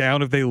so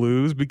down if they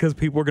lose because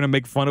people are going to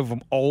make fun of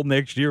them all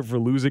next year for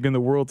losing in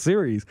the World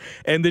Series.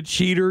 And the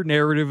cheater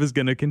narrative is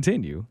going to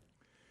continue.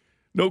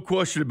 No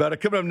question about it.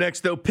 Coming up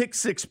next, though, Pick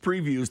Six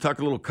previews. Talk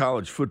a little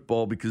college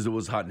football because it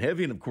was hot and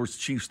heavy. And, of course, the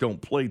Chiefs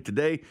don't play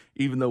today,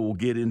 even though we'll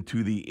get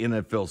into the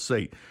NFL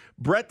slate.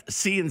 Brett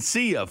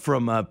Ciancia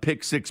from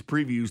Pick Six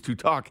previews to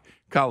talk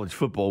college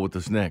football with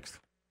us next.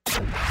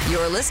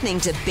 You're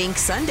listening to Bink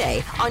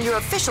Sunday on your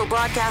official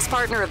broadcast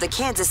partner of the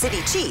Kansas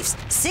City Chiefs,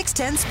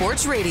 610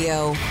 Sports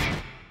Radio.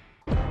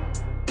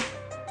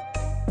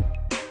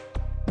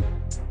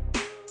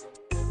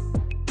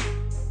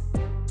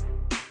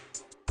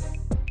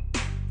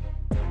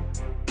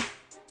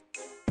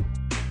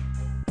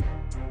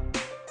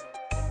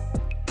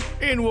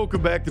 And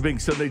welcome back to Bink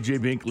Sunday. Jay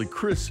Binkley,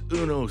 Chris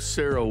Uno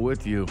Cero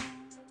with you.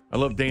 I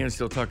love Dan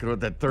still talking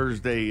about that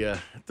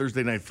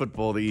Thursday night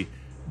football. The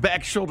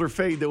back shoulder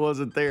fade that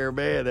wasn't there,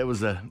 man. That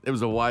was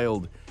a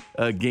wild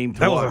game to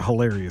that watch. Was a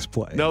hilarious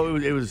play. No,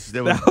 it was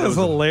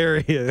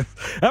hilarious.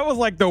 That was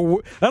like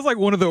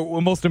one of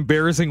the most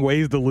embarrassing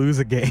ways to lose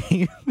a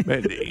game.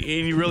 Man, and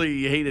you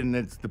really hate it. And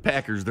it's the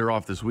Packers. They're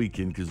off this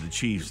weekend because the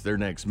Chiefs, their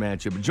next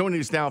matchup. But joining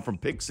us now from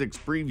Pick Six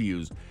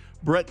previews,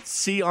 Brett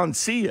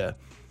Ciancia.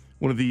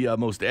 One of the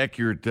most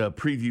accurate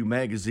preview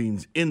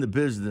magazines in the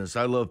business.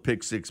 I love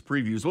Pick Six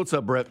previews. What's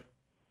up, Brett?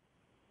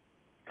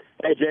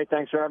 Hey, Jay.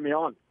 Thanks for having me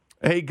on.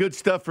 Hey, good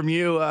stuff from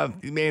you.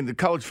 Man, the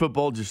college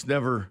football just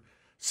never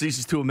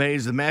ceases to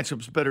amaze. The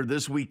matchups better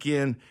this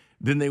weekend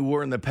than they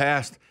were in the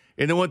past.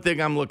 And the one thing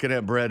I'm looking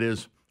at, Brett,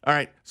 is, all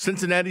right,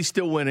 Cincinnati's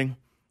still winning.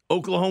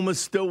 Oklahoma's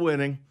still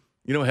winning.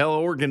 You know, hell,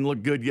 Oregon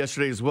looked good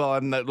yesterday as well. I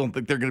don't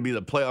think they're going to be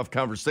the playoff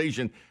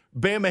conversation.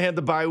 Bama had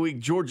the bye week.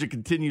 Georgia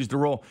continues to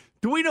roll.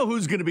 Do we know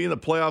who's going to be in the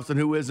playoffs and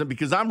who isn't?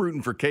 Because I'm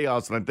rooting for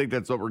chaos, and I think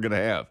that's what we're going to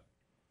have.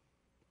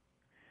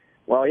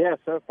 Well, yeah,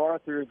 so far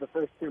through the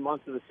first 2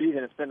 months of the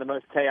season, it's been the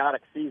most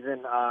chaotic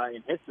season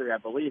in history, I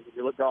believe. If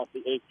you look off the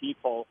AP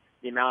poll,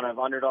 the amount of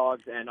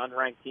underdogs and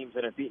unranked teams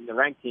that have beaten the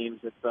ranked teams,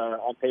 it's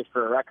on pace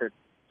for a record.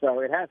 So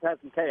it has had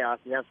some chaos.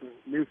 You have some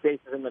new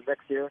faces in the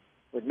mix here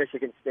with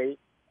Michigan State.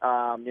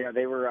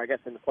 They were, I guess,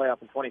 in the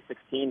playoff in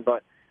 2016,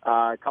 but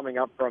coming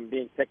up from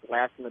being picked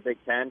last in the Big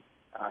Ten.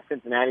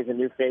 Cincinnati's a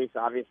new face,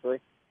 obviously.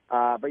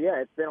 But,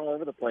 yeah, it's been all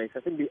over the place.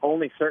 I think the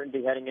only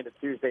certainty heading into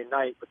Tuesday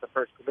night with the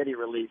first committee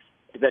release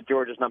is that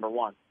Georgia's number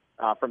one.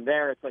 From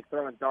there, it's like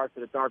throwing darts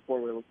at a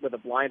dartboard with a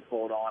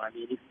blindfold on. I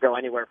mean, you can go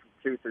anywhere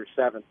from 2 through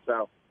 7.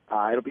 So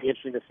it'll be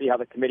interesting to see how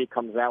the committee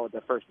comes out with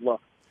their first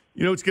look.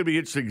 You know, it's going to be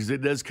interesting because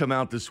it does come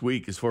out this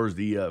week as far as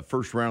the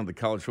first round of the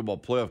college football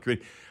playoff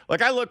committee.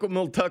 Like, I look what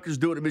Mel Tucker's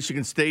doing at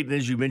Michigan State, and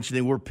as you mentioned,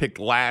 they were picked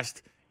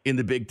last in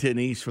the Big Ten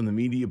East from the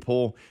media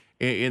poll,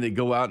 and they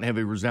go out and have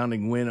a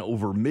resounding win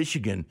over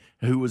Michigan,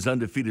 who was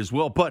undefeated as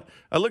well. But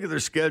I look at their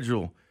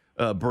schedule,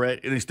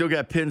 Brett, and they still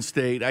got Penn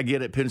State. I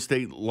get it. Penn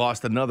State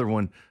lost another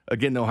one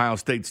again to Ohio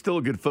State. Still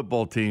a good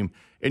football team.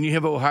 And you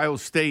have Ohio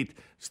State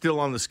still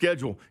on the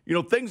schedule. You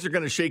know, things are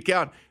going to shake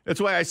out.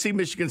 That's why I see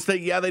Michigan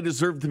State, yeah, they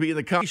deserve to be in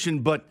the competition,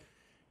 but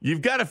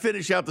you've got to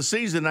finish out the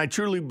season. I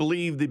truly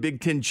believe the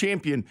Big Ten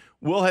champion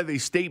will have a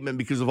statement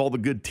because of all the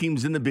good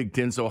teams in the Big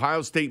Ten. So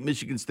Ohio State,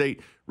 Michigan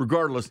State,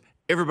 regardless,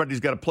 everybody's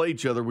got to play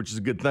each other, which is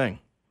a good thing.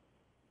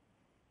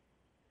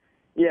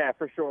 Yeah,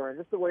 for sure. And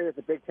just the way that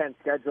the Big Ten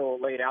schedule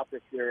laid out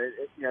this year,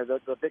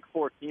 the big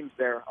four teams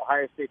there,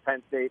 Ohio State,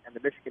 Penn State, and the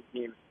Michigan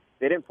team,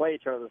 they didn't play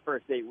each other the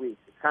first 8 weeks.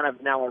 It's kind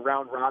of now a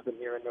round robin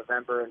here in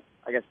November, and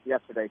I guess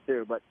yesterday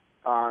too. But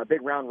a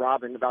big round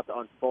robin about to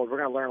unfold. We're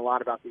going to learn a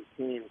lot about these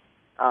teams.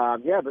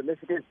 But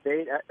Michigan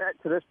State,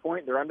 to this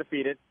point, they're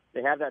undefeated.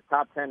 They have that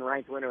top 10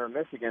 ranked winner in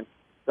Michigan.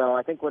 So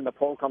I think when the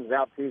poll comes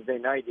out Tuesday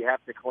night, you have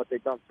to look what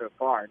they've done so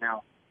far.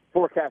 Now,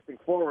 forecasting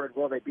forward,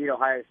 will they beat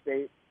Ohio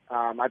State?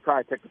 I'd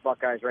probably pick the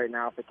Buckeyes right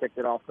now if they kicked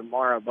it off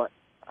tomorrow. But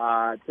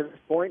to this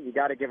point, you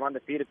got to give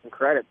undefeated some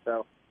credit.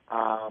 So,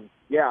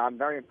 I'm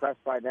very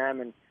impressed by them.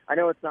 And I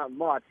know it's not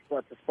much,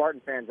 but the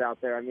Spartan fans out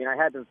there, I mean, I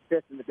had them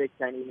 5th in the Big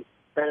Ten East,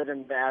 better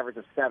than the average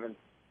of 7th.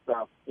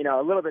 So,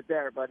 a little bit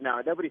there, but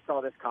no, nobody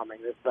saw this coming,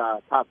 this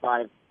top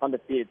 5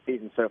 undefeated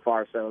season so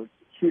far. So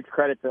huge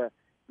credit to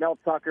Mel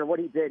Tucker. What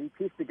he did, he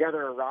pieced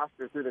together a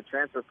roster through the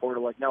transfer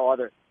portal like no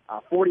other.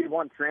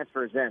 41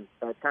 transfers in.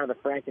 So it's kind of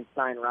the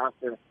Frankenstein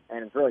roster,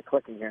 and it's really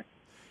clicking here.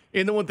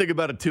 And the one thing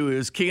about it, too,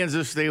 is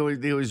Kansas, they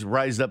always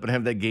rise up and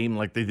have that game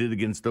like they did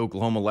against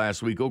Oklahoma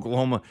last week.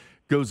 Oklahoma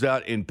goes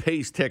out and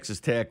pays Texas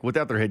Tech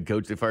without their head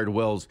coach. They fired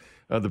Wells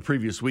the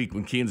previous week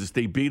when Kansas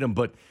State beat them.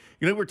 But,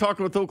 we're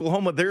talking with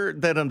Oklahoma. They're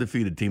that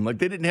undefeated team. Like,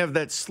 they didn't have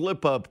that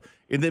slip up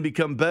and then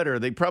become better.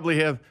 They probably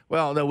have,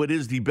 it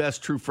is the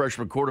best true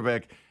freshman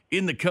quarterback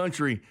in the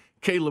country,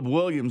 Caleb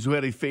Williams, who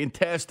had a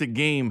fantastic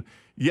game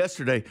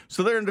yesterday.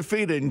 So they're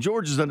undefeated, and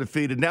Georgia's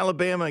undefeated. And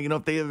Alabama,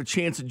 if they have a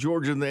chance at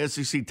Georgia in the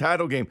SEC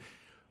title game.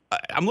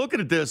 I'm looking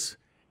at this,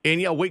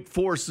 and, Wake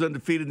Forest is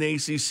undefeated in the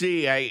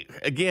ACC.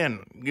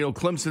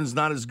 Clemson's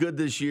not as good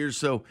this year,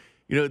 so,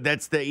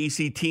 that's the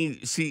ACC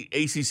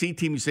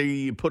team. You say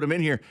you put them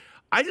in here.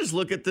 I just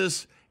look at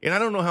this, and I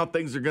don't know how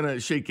things are going to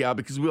shake out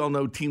because we all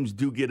know teams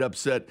do get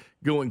upset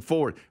going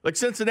forward. Like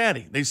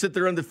Cincinnati, they sit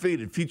there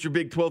undefeated, future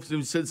Big 12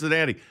 team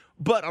Cincinnati.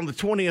 But on the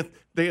 20th,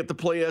 they have to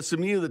play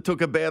SMU that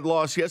took a bad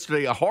loss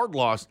yesterday, a hard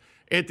loss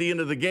at the end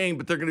of the game,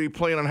 but they're going to be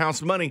playing on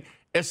house money.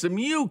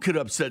 SMU could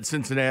upset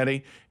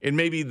Cincinnati, and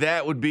maybe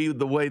that would be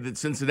the way that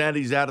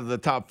Cincinnati's out of the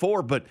top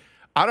 4. But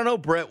I don't know,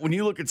 Brett, when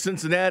you look at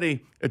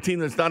Cincinnati, a team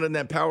that's not in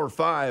that Power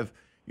 5,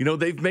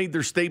 they've made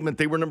their statement.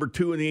 They were number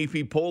 2 in the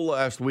AP poll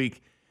last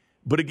week.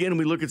 But again,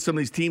 we look at some of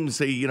these teams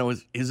and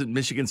say, isn't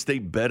Michigan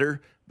State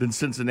better than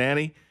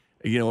Cincinnati?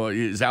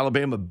 Is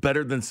Alabama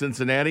better than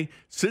Cincinnati?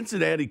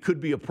 Cincinnati could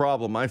be a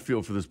problem, I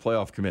feel, for this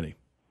playoff committee.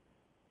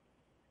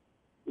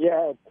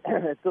 Yeah,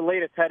 it's the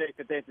latest headache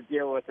that they have to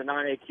deal with, a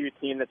non-AQ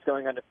team that's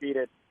going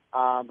undefeated.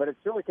 But it's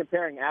really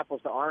comparing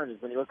apples to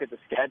oranges when you look at the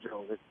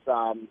schedules.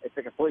 It's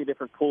a completely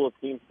different pool of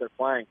teams that they're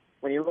playing.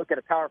 When you look at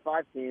a Power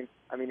 5 team,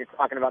 you're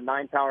talking about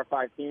 9 Power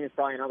 5 teams,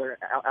 probably another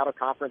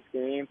out-of-conference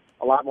game,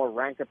 a lot more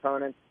ranked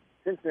opponents.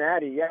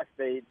 Cincinnati, yes,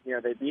 they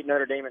beat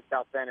Notre Dame and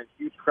South Bend, and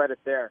huge credit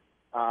there.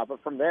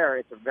 But from there,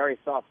 it's a very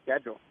soft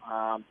schedule.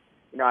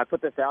 I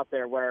put this out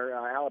there where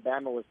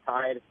Alabama was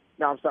tied.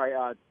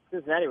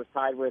 Cincinnati was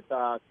tied with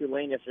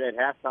Tulane yesterday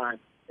at halftime.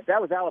 If that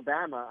was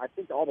Alabama, I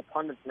think all the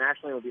pundits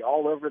nationally would be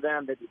all over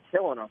them. They'd be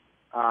killing them.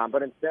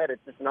 But instead,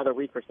 it's just another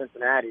week for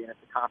Cincinnati, and it's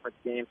a conference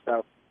game.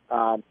 So,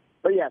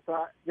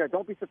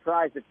 don't be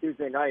surprised if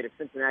Tuesday night if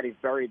Cincinnati's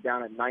buried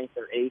down at 9th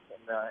or 8th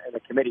in the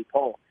committee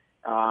poll.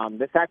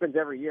 This happens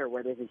every year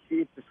where there's a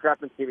huge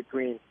discrepancy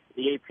between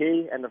the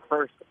AP and the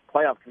first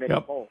playoff committee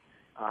poll.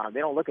 They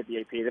don't look at the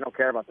AP. They don't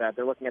care about that.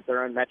 They're looking at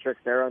their own metrics,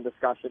 their own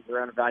discussions,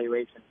 their own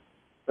evaluations.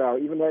 So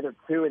even though they're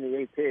 2 in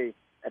the AP,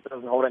 that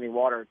doesn't hold any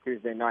water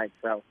Tuesday night.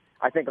 So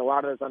I think a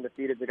lot of those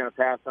undefeateds are going to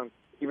pass them.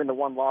 Even the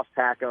one-loss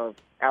pack of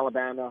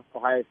Alabama,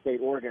 Ohio State,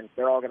 Oregon,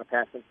 they're all going to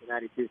pass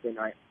Cincinnati Tuesday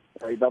night.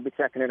 So they'll be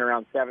checking in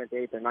around 7th,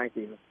 8th, or 9th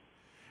even.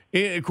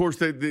 And, of course,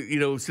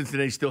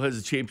 Cincinnati still has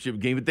a championship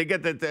game. But they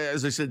got that,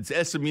 as I said,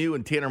 SMU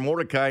and Tanner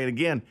Mordecai. And,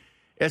 again,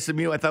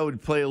 SMU I thought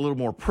would play a little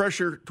more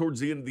pressure towards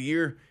the end of the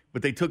year.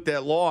 But they took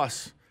that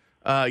loss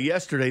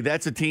yesterday.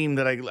 That's a team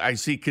that I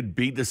see could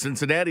beat the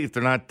Cincinnati if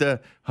they're not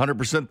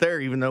 100% there,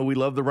 even though we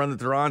love the run that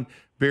they're on.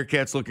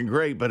 Bearcats looking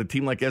great, but a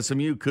team like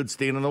SMU could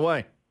stand in the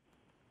way.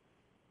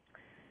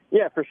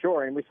 Yeah, for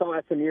sure. And we saw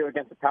SMU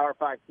against a Power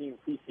 5 team,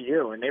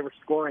 TCU, and they were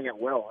scoring at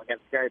will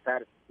against Gary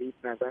Patterson's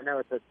defense. I know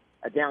it's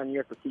a down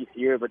year for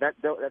TCU, but that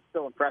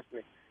still impressed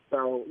me.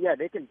 So, yeah,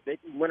 they can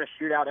win a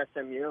shootout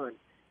SMU, and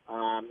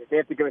if they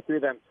have to go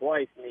through them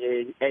twice in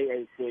the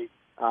AAC,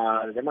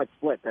 they might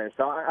split there.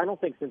 So I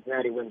don't think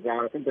Cincinnati wins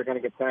out. I think they're going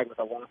to get tagged with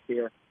a loss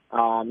here.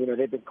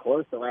 They've been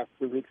close the last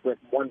 2 weeks with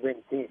one-win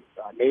teams.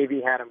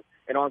 Navy had them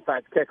an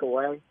onside kick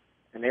away,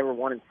 and they were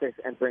 1-6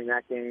 entering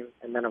that game.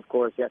 And then, of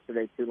course,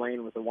 yesterday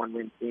Tulane was a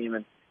one-win team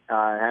and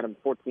had them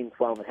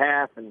 14-12 at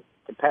half and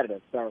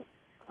competitive. So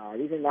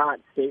these are not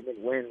statement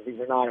wins. These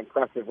are not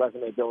impressive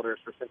resume builders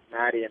for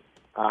Cincinnati.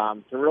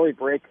 And to really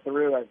break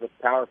through as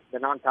the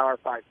non-Power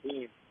 5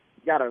 team, you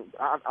got to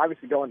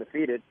obviously go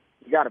undefeated.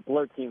 You got to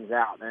blow teams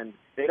out, and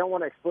they don't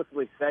want to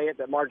explicitly say it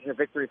that margin of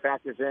victory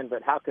factors in,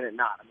 but how can it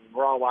not? I mean,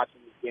 we're all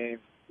watching these games.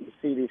 You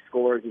see these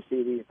scores. You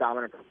see these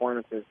dominant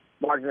performances.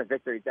 Margin of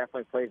victory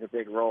definitely plays a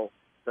big role.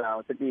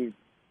 So to be,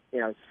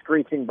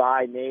 screeching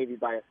by Navy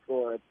by a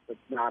score, it's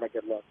not a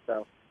good look.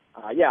 So,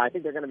 I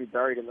think they're going to be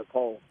buried in the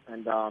poll.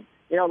 And, a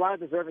lot of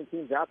deserving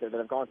teams out there that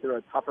have gone through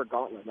a tougher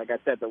gauntlet. Like I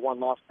said, the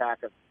one-loss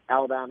pack of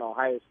Alabama,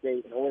 Ohio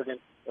State, and Oregon.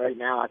 Right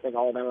now, I think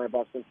all of them are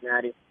above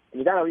Cincinnati. And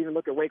you got to even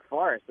look at Wake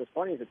Forest. As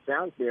funny as it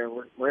sounds here,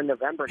 we're in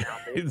November now,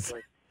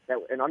 basically. That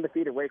an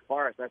undefeated Wake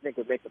Forest, I think,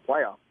 would make the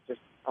playoffs, just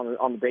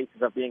on the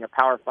basis of being a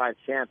Power 5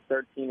 champ,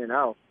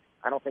 13-0.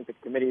 I don't think the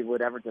committee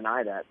would ever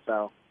deny that.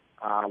 So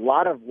a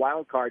lot of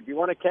wild cards. You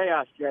want a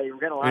chaos, Jay. You're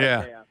getting a lot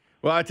of chaos.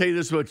 Well, I'll tell you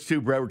this much, too,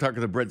 Brett. We're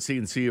talking to Brett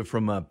C.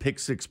 from Pick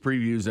 6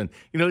 Previews. And,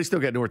 they still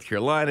got North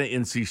Carolina,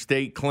 NC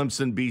State,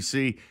 Clemson,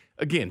 BC.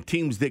 Again,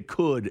 teams that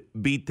could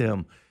beat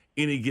them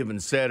any given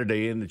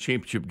Saturday in the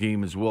championship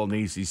game as well in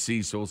the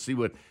ACC. So we'll see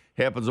what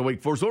happens at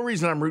Wake Forest. The only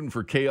reason I'm rooting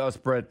for chaos,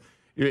 Brett,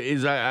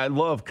 is I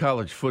love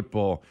college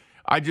football.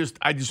 I just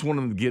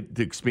want them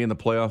to expand the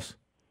playoffs.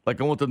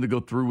 Like, I want them to go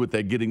through with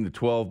that, getting the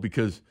 12,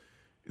 because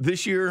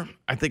this year,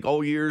 I think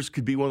all years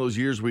could be one of those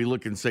years where you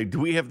look and say, do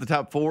we have the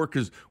top 4?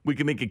 Because we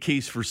can make a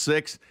case for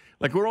 6.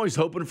 Like, we're always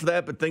hoping for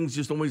that, but things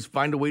just always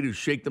find a way to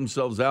shake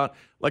themselves out.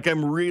 Like, I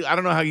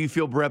don't know how you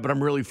feel, Brett, but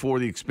I'm really for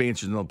the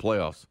expansion in the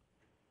playoffs.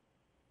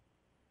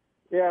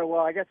 Yeah,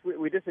 well, I guess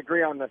we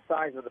disagree on the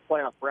size of the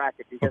playoff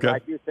bracket because I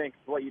do think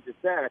what you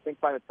just said. I think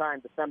by the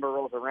time December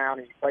rolls around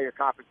and you play your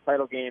conference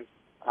title games,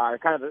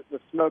 kind of the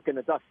smoke and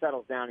the dust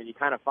settles down and you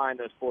kind of find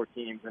those 4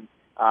 teams.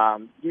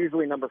 And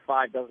usually number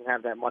 5 doesn't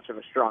have that much of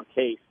a strong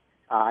case.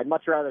 I'd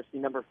much rather see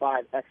number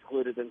 5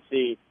 excluded than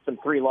see some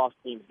 3-loss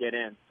teams get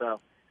in.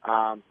 So.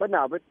 But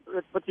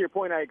to your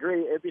point, I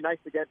agree. It'd be nice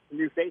to get some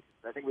new faces.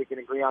 I think we can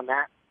agree on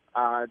that.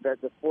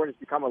 The sport has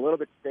become a little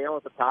bit stale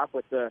at the top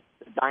with the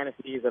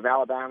dynasties of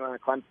Alabama,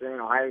 Clemson,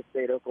 Ohio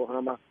State,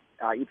 Oklahoma,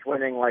 each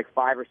winning like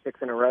 5 or 6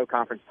 in a row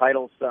conference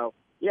titles. So,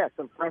 yeah,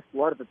 some fresh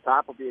blood at the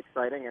top will be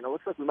exciting, and it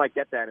looks like we might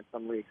get that in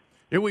some leagues.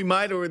 Yeah, we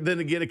might, or then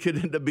again, it could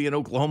end up being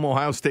Oklahoma,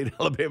 Ohio State,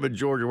 Alabama,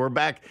 Georgia. We're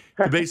back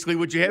to basically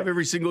what you have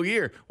every single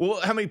year.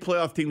 Well, how many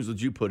playoff teams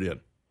would you put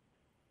in?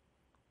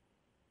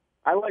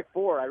 I like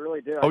 4. I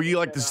really do. Oh, you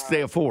like to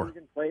stay at 4?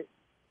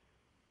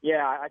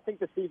 Yeah, I think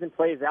the season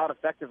plays out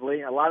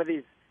effectively. A lot of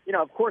these,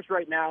 of course,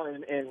 right now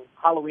in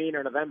Halloween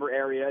or November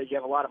area, you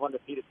have a lot of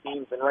undefeated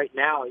teams. And right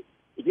now,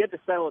 if you had to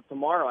settle it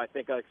tomorrow, I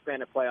think an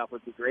expanded playoff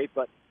would be great.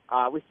 But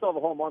we still have a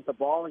whole month of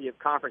ball. You have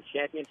conference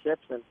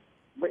championships. And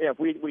if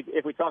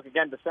we talk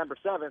again December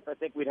 7th, I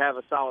think we'd have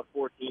a solid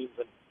 4 teams.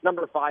 And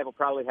number 5 will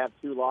probably have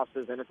 2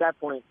 losses. And at that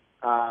point,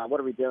 what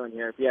are we doing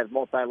here if you have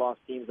multi-loss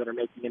teams that are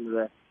making into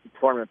the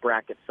tournament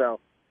bracket? So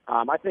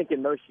I think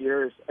in most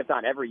years, if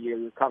not every year,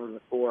 we've covered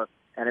with 4,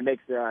 and it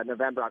makes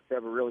November,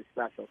 October really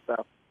special.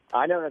 So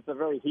I know that's a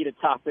really heated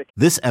topic.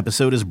 This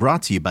episode is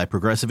brought to you by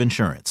Progressive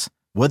Insurance.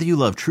 Whether you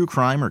love true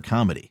crime or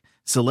comedy,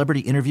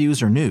 celebrity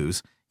interviews or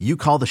news, you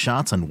call the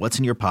shots on what's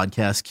in your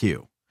podcast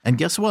queue. And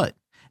guess what?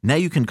 Now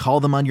you can call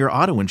them on your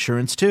auto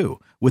insurance too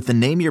with the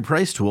Name Your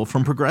Price tool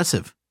from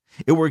Progressive.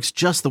 It works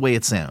just the way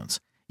it sounds.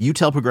 You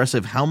tell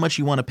Progressive how much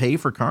you want to pay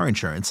for car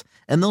insurance,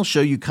 and they'll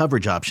show you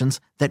coverage options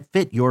that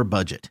fit your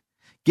budget.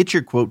 Get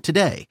your quote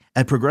today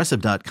at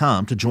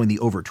Progressive.com to join the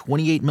over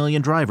 28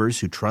 million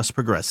drivers who trust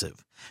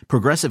Progressive.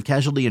 Progressive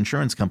Casualty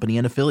Insurance Company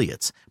and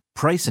Affiliates.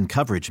 Price and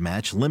coverage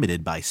match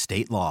limited by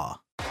state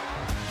law.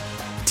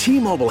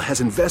 T-Mobile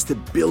has invested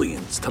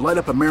billions to light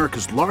up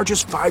America's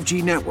largest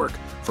 5G network,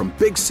 from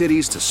big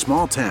cities to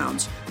small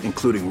towns,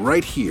 including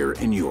right here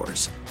in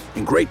yours.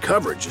 And great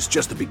coverage is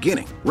just the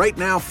beginning. Right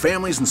now,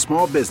 families and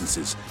small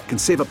businesses can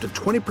save up to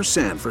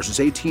 20% versus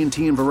AT&T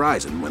and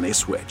Verizon when they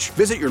switch.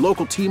 Visit your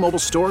local T-Mobile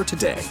store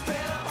today.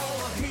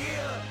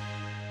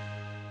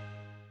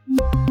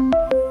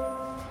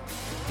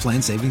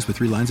 Plan savings with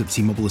 3 lines of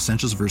T-Mobile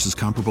Essentials versus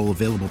comparable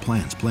available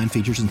plans. Plan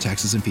features and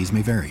taxes and fees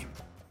may vary.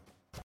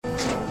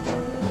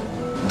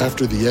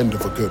 After the end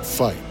of a good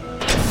fight,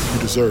 you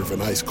deserve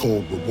an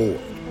ice-cold reward.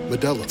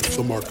 Modelo,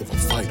 the mark of a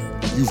fighter.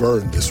 You've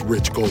earned this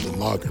rich golden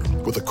lager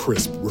with a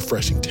crisp,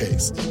 refreshing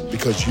taste.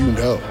 Because you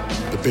know,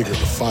 the bigger the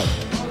fight,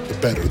 the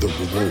better the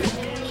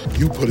reward.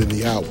 You put in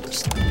the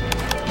hours,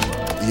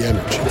 the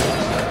energy,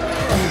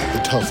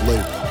 the tough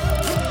labor.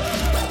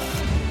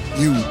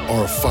 You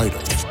are a fighter,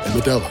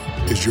 and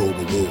Modelo is your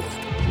reward.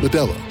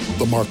 Modelo,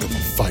 the mark of a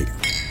fighter.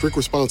 Drink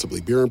responsibly.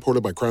 Beer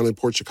imported by Crown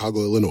Imports, Chicago,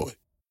 Illinois.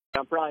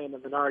 I'm probably in the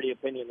minority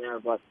opinion there,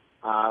 but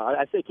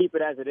I say keep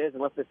it as it is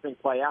and let this thing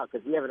play out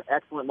because we have an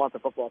excellent month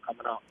of football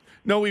coming up.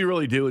 No, we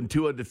really do. And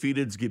 2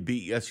 undefeateds get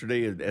beat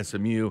yesterday at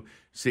SMU,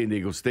 San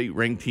Diego State,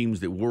 ranked teams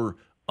that were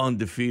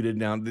undefeated.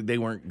 Now, they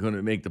weren't going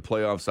to make the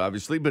playoffs,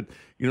 obviously, but,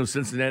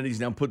 Cincinnati's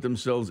now put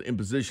themselves in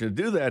position to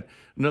do that.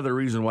 Another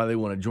reason why they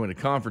want to join a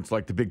conference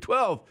like the Big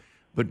 12,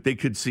 but they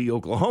could see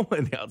Oklahoma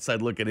on the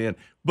outside looking in.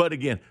 But,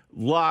 again,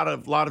 a lot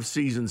of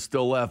seasons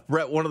still left.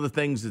 Brett, one of the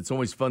things that's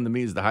always fun to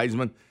me is the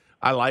Heisman.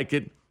 I like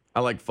it. I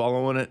like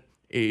following it.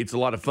 It's a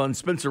lot of fun.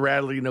 Spencer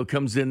Rattler,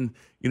 comes in,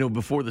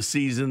 before the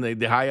season.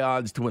 The high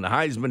odds to win the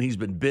Heisman. He's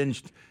been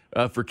benched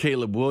for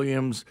Caleb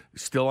Williams,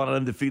 still on an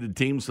undefeated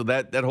team. So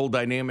that whole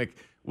dynamic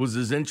was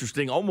as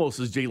interesting almost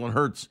as Jalen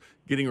Hurts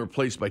getting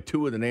replaced by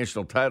Tua in the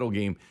national title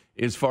game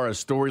as far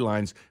as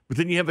storylines. But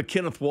then you have a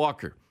Kenneth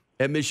Walker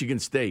at Michigan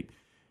State.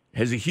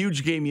 Has a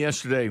huge game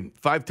yesterday,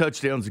 5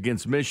 touchdowns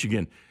against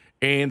Michigan.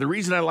 And the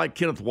reason I like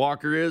Kenneth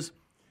Walker is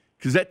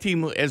because that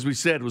team, as we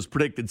said, was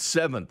predicted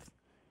 7th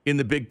in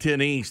the Big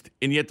Ten East,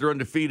 and yet they're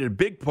undefeated. A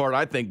big part,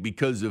 I think,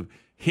 because of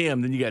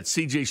him. Then you got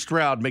C.J.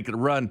 Stroud making a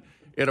run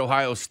at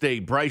Ohio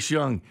State. Bryce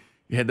Young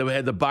had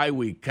the bye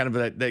week, kind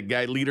of that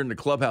guy leader in the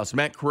clubhouse.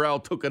 Matt Corral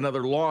took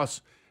another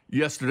loss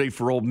yesterday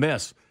for Ole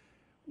Miss.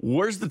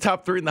 Where's the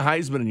top 3 in the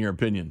Heisman, in your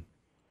opinion?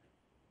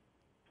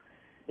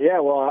 Yeah,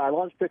 well, I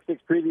launched Pick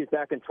Six Previews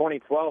back in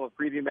 2012, a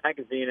preview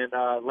magazine, and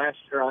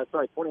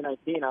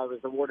 2019, I was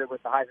awarded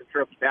with the Heisman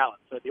Trophy ballot.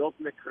 So the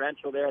ultimate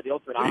credential there, the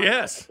ultimate honor.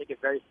 Yes. I take it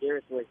very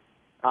seriously.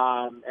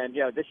 And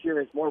this year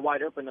is more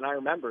wide open than I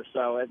remember,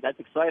 so that's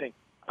exciting.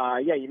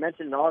 You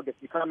mentioned in August,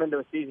 you come into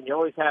a season, you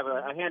always have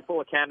a handful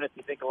of candidates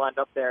you think will end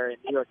up there in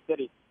New York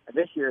City.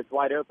 This year it's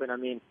wide open. I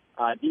mean,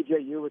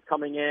 DJU was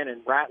coming in,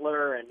 and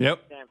Rattler and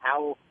Sam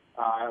Howell.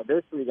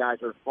 Those three guys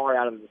are far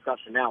out of the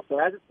discussion now. So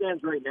as it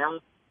stands right now,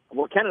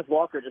 what Kenneth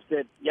Walker just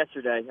did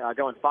yesterday,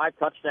 going 5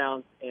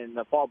 touchdowns in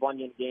the Paul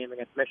Bunyan game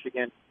against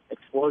Michigan,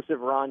 explosive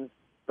runs.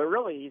 But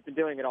really, he's been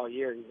doing it all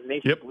year. He's the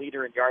nation's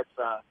leader in yards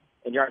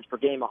per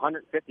game,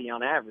 150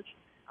 on average.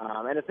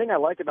 And the thing I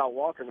like about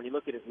Walker, when you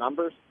look at his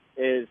numbers,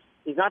 is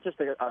he's not just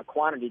a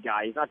quantity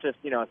guy. He's not just,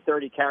 a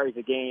 30 carries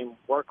a game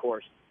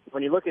workhorse.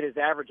 When you look at his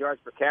average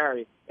yards per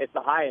carry, it's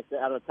the highest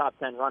out of the top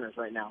 10 runners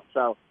right now.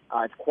 So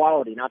it's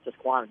quality, not just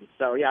quantity.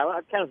 So, yeah, I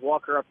have Kenneth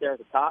Walker up there at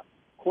the top.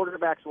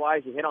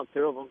 Quarterbacks-wise, you hit on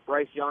 2 of them,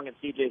 Bryce Young and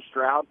C.J.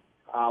 Stroud.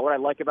 What I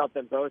like about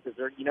them both is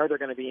they're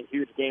going to be in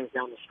huge games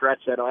down the stretch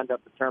that will end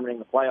up determining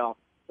the playoff.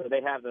 So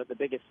they have the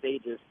biggest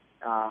stages,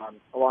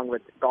 along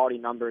with gaudy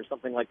numbers,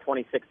 something like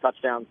 26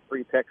 touchdowns,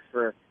 3 picks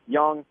for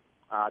Young,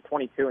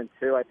 22 and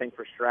 2, I think,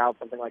 for Stroud,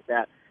 something like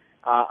that.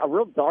 A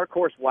real dark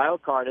horse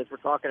wild card, as we're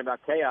talking about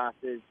chaos,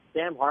 is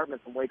Sam Hartman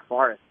from Wake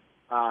Forest,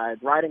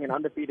 riding an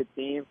undefeated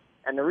team.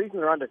 And the reason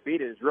they're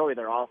undefeated is really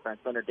their offense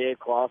under Dave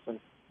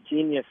Clawson.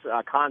 Genius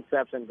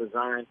concepts and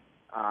design.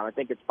 I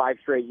think it's 5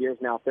 straight years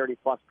now,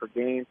 30-plus per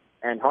game,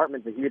 and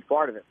Hartman's a huge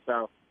part of it.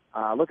 So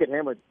look at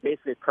him with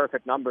basically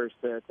perfect numbers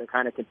to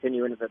kind of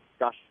continue into the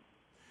discussion.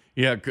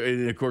 Yeah,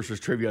 and of course,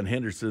 there's Travion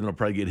Henderson. He'll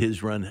probably get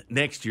his run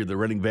next year, the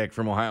running back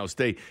from Ohio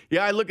State.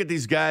 Yeah, I look at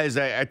these guys.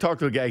 I talked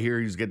to a guy here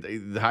who's got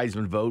the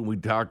Heisman vote, and we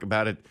talk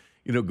about it,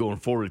 going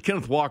forward.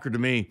 Kenneth Walker, to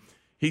me,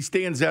 he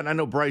stands out, and I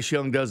know Bryce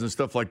Young does and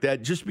stuff like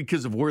that, just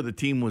because of where the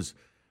team was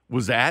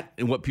at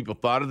and what people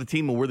thought of the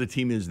team and where the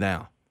team is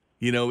now.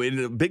 In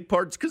a big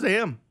part, it's because of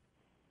him.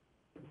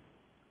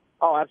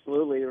 Oh,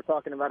 absolutely. We're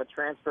talking about a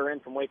transfer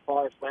in from Wake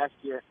Forest last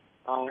year.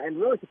 And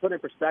really, to put in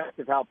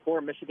perspective how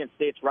poor Michigan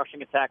State's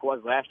rushing attack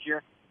was last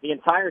year, the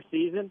entire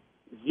season,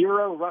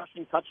 0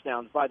 rushing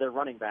touchdowns by their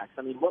running backs.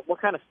 I mean,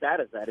 what kind of stat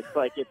is that? It's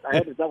like I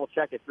had to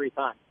double-check it 3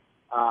 times.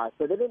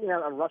 So they didn't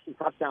have a rushing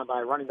touchdown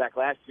by a running back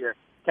last year.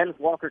 Kenneth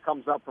Walker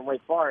comes up from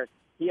Wake Forest.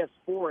 He has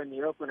 4 in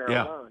the opener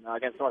alone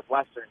against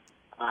Northwestern.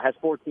 Has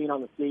 14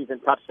 on the season,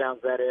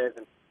 touchdowns, that is.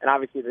 And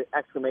obviously the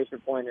exclamation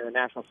point in the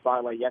national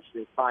spotlight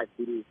yesterday, 5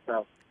 TDs.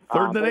 So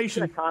third in the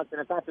nation. It's been a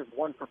constant. It's not just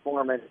one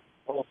performance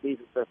whole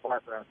season so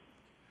far for us.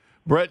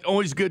 Brett,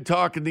 always good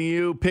talking to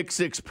you. Pick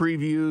 6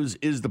 previews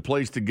is the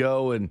place to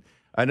go, and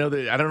I know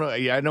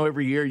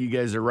every year you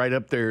guys are right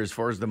up there as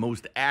far as the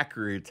most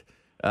accurate.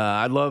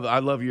 I love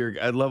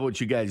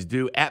what you guys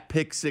do at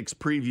Pick 6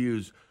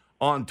 previews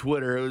on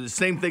Twitter. It was the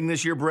same thing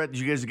this year, Brett.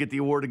 Did you guys get the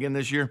award again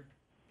this year?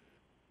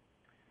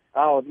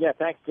 Oh, yeah,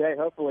 thanks, Jay.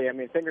 Hopefully. I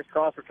mean, fingers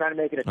crossed. We're trying to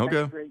make it a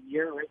 10th straight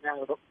year. Right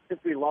now, since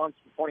we launched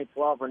in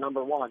 2012, we're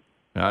number 1.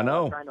 I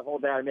know. We're trying to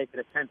hold that and make it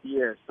a 10th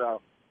year.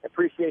 So I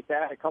appreciate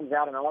that. It comes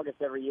out in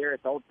August every year.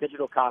 It's old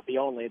digital copy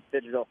only. It's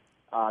digital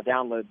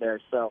download there.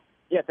 So,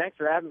 yeah, thanks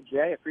for having me, Jay.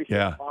 I appreciate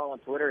the follow on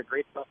Twitter.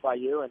 Great stuff by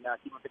you, and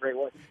keep up the great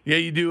work. Yeah,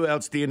 you do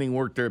outstanding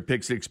work there at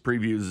Pick 6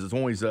 Previews. It's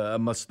always a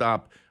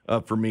must-stop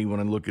for me when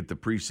I look at the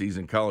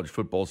preseason college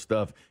football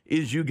stuff.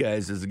 Is you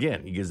guys, you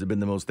guys have been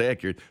the most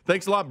accurate.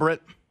 Thanks a lot, Brett.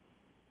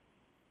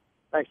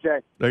 Thanks, Jay.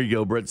 There you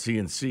go, Brett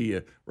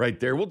CNC right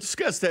there. We'll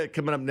discuss that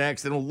coming up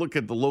next, and we'll look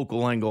at the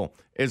local angle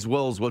as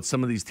well as what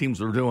some of these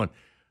teams are doing.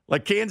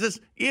 Like Kansas,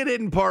 it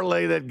didn't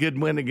parlay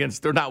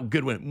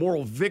that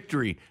moral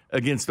victory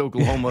against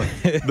Oklahoma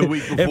the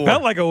week before. It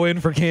felt like a win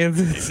for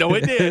Kansas. No,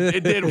 it did.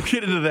 It did. We'll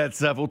get into that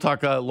stuff. We'll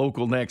talk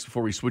local next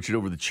before we switch it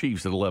over to the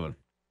Chiefs at 11.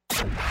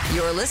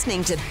 You're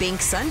listening to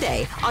Bink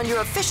Sunday on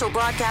your official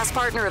broadcast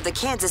partner of the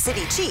Kansas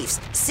City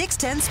Chiefs,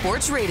 610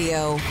 Sports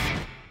Radio.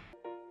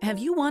 Have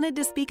you wanted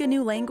to speak a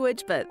new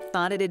language but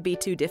thought it'd be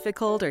too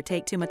difficult or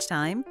take too much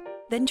time?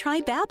 Then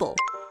try Babbel.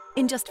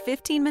 In just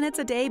 15 minutes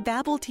a day,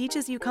 Babbel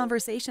teaches you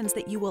conversations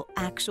that you will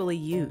actually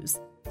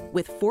use.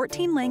 With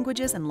 14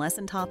 languages and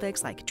lesson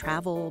topics like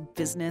travel,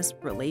 business,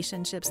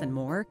 relationships, and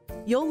more,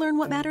 you'll learn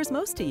what matters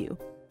most to you.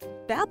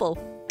 Babbel.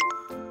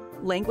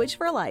 Language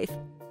for life.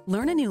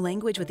 Learn a new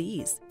language with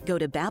ease. Go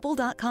to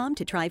Babbel.com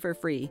to try for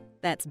free.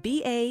 That's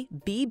BABBEL.com.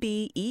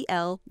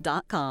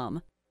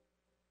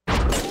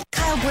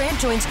 Kyle Brandt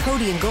joins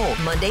Cody and Gold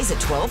Mondays at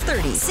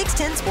 12:30,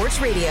 610 Sports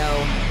Radio.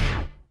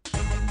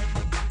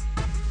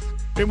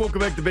 Hey, welcome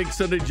back to Bink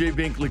Sunday. Jay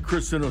Binkley,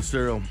 Chris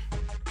Sinocero.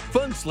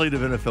 Fun slate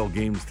of NFL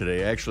games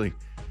today, actually.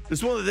 This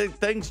is one of the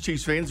things,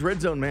 Chiefs fans,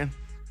 red zone, man.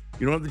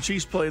 You don't have the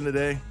Chiefs playing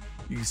today.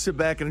 You can sit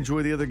back and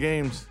enjoy the other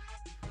games.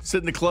 Sit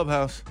in the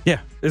clubhouse.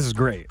 Yeah, this is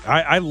great.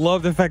 I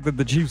love the fact that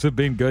the Chiefs have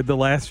been good the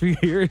last few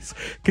years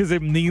because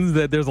it means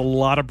that there's a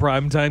lot of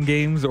primetime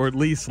games, or at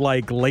least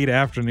like late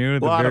afternoon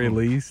at the very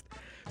least.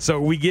 So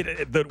we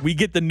get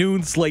the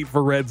noon slate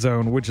for Red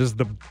Zone, which is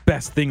the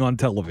best thing on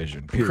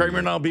television. Period. Kramer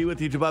and I'll be with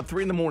you till about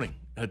 3 in the morning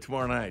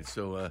tomorrow night.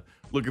 So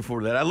looking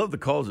forward to that. I love the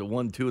calls at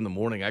 1, 2 in the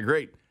morning.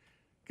 Great,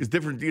 because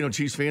different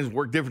Chiefs fans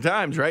work different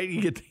times, right?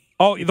 You get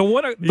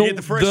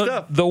the fresh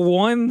stuff. The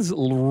ones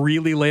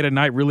really late at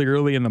night, really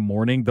early in the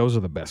morning, those are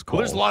the best calls.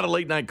 Well, there's a lot of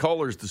late night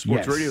callers to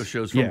sports radio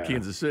shows from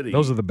Kansas City.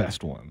 Those are the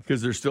best ones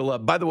because they're still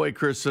up. By the way,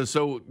 Chris,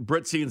 so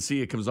Brett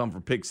CNC comes on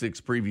for Pick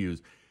 6 previews.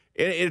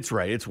 It's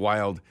right. It's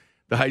wild.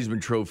 The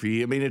Heisman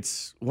Trophy. I mean,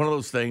 it's one of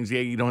those things.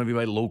 Yeah, you don't have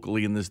anybody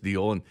locally in this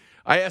deal. And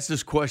I asked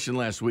this question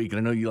last week, and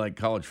I know you like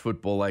college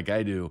football like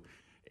I do.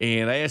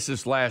 And I asked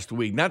this last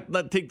week.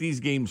 Not take these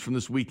games from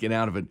this weekend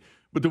out of it,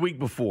 but the week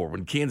before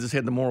when Kansas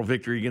had the moral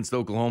victory against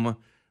Oklahoma.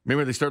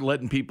 Remember they started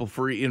letting people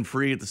free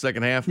at the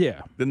second half?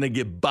 Yeah. Then they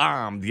get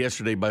bombed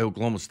yesterday by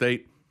Oklahoma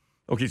State.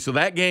 Okay, so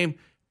that game,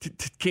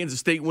 Kansas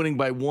State winning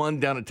by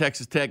 1 down at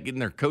Texas Tech, getting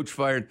their coach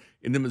fired,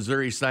 and then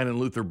Missouri signing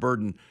Luther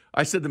Burden.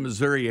 I said that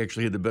Missouri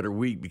actually had the better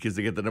week because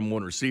they got the number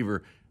 1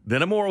 receiver.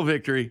 Then a moral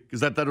victory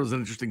because I thought it was an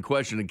interesting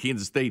question. And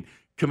Kansas State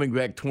coming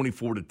back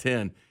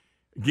 24-10.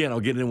 Again, I'll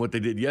get into what they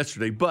did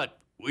yesterday. But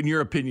in your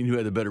opinion, who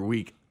had the better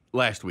week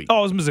last week? Oh,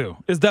 it was Mizzou.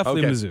 It's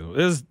definitely Okay.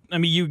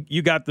 Mizzou.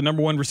 You got the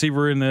number 1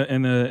 receiver in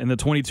the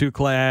 22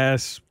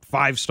 class,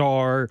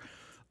 5-star.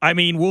 I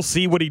mean, we'll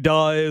see what he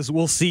does.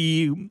 We'll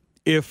see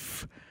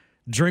if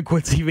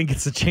Drinkwitz even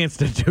gets a chance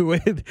to do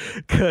it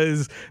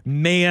because,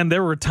 man,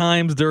 there were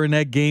times during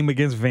that game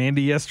against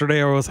Vandy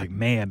yesterday where I was like,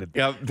 man.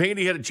 Yeah,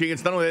 Vandy had a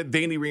chance. Not only that,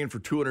 Vandy ran for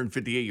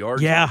 258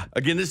 yards. Yeah.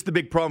 Again, this is the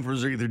big problem for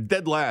Missouri. They're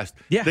dead last.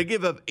 Yeah. They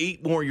give up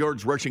 8 more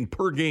yards rushing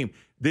per game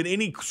than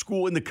any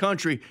school in the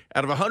country.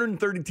 Out of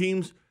 130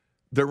 teams,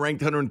 they're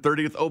ranked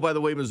 130th. Oh, by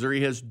the way,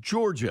 Missouri has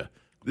Georgia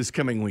this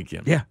coming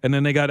weekend. Yeah, and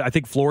then they got, I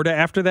think, Florida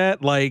after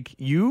that. Like,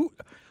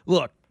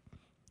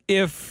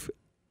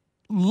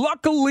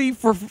 luckily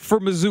for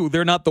Mizzou,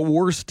 they're not the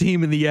worst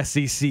team in the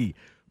SEC,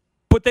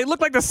 but they look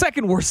like the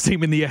second worst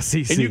team in the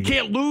SEC. And you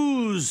can't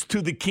lose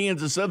to the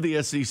Kansas of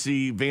the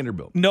SEC,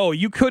 Vanderbilt. No,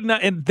 you could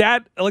not. And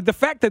that, like, the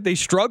fact that they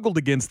struggled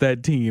against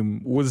that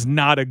team was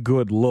not a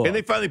good look. And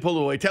they finally pulled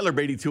away. Tyler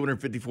Beatty,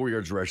 254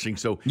 yards rushing.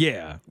 So,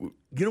 yeah.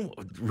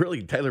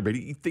 Really, Tyler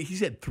Beatty, he's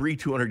had 3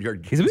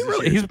 200-yard games.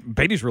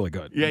 Beatty's really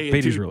good. Yeah,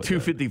 Beatty's really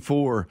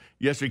 254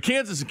 yesterday.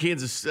 Kansas and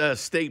Kansas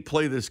State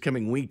play this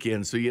coming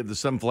weekend, so you have the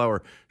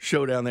Sunflower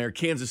Showdown there.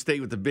 Kansas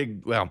State with the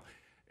big,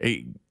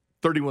 a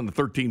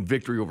 31-13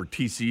 victory over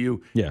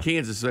TCU. Yeah.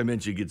 Kansas, as I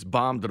mentioned, gets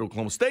bombed at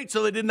Oklahoma State,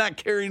 so they did not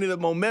carry any of the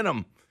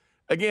momentum.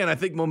 Again, I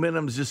think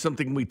momentum is just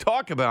something we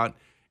talk about.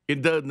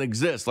 It doesn't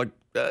exist. Like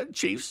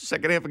Chiefs,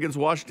 second half against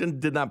Washington,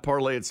 did not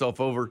parlay itself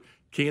over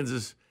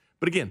Kansas.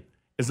 But again,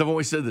 as I've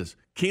always said this,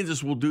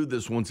 Kansas will do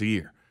this once a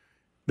year.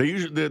 They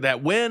usually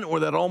that win or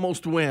that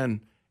almost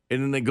win,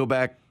 and then they go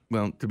back,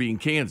 to being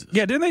Kansas.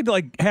 Yeah, didn't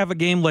they have a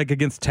game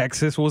against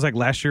Texas? What was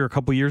last year, a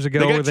couple years ago?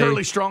 They got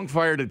Charlie Strong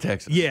fired at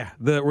Texas. Yeah,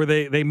 where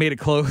they made it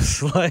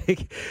close.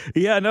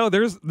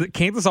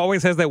 Kansas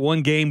always has that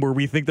one game where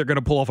we think they're going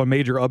to pull off a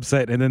major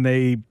upset, and then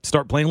they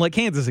start playing like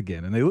Kansas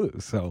again, and they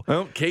lose. So,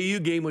 KU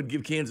game would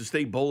give Kansas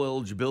State bowl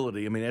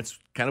eligibility. I mean, that's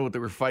kind of what they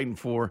were fighting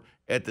for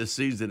at this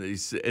season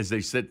as they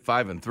sit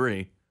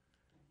 5-3.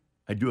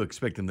 I do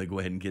expect them to go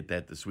ahead and get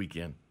that this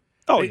weekend.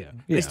 Oh, yeah.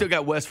 They still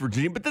got West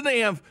Virginia, but then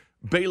they have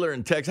Baylor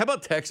and Texas. How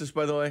about Texas,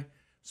 by the way?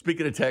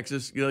 Speaking of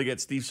Texas, they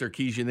got Steve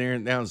Sarkisian there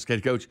now as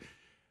head coach.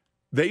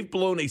 They've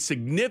blown a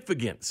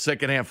significant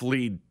second-half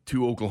lead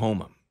to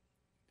Oklahoma.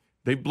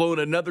 They've blown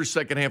another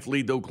second-half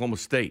lead to Oklahoma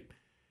State.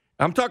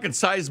 I'm talking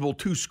sizable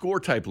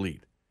 2-score type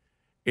lead.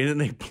 And then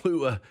they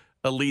blew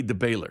a lead to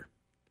Baylor.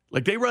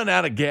 They run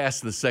out of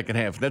gas in the second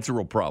half, and that's a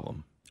real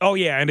problem. Oh,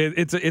 yeah, and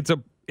it's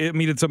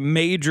a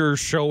major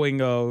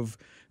showing of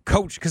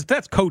coach, because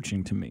that's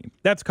coaching to me.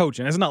 That's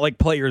coaching. It's not like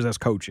players, that's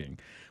coaching.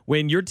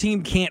 When your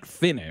team can't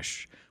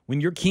finish,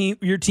 when your team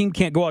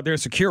can't go out there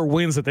and secure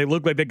wins that they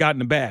look like they got in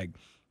the bag,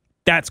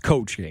 that's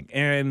coaching.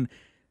 And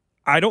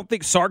I don't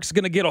think Sark's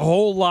going to get a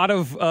whole lot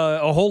of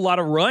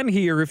run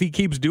here if he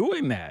keeps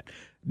doing that.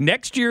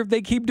 Next year, if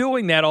they keep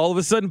doing that, all of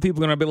a sudden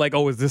people are going to be like,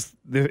 "Oh, is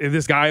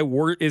this guy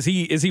is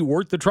he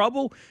worth the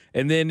trouble?"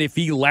 And then if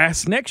he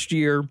lasts next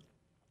year,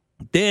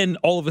 then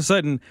all of a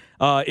sudden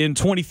in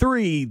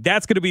 23,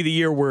 that's going to be the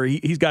year where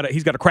he's got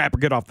to crap or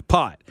get off the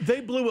pot.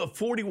 They blew a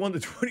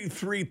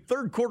 41-23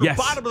 third quarter,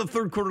 bottom of the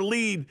third quarter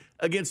lead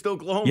against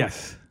Oklahoma.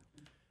 Yes.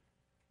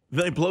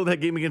 Then they blow that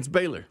game against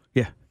Baylor.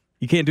 Yeah,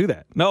 you can't do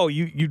that. No,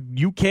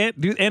 you can't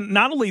do. And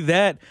not only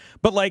that,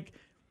 but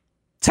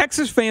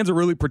Texas fans are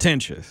really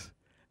pretentious,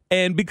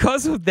 and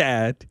because of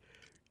that,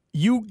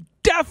 you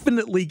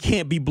definitely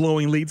can't be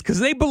blowing leads because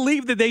they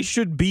believe that they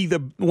should be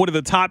one of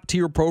the top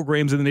tier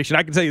programs in the nation.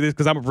 I can tell you this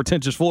because I'm a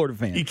pretentious Florida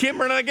fan. You can't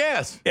run out of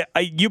gas.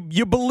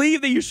 You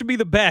believe that you should be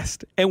the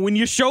best, and when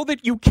you show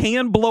that you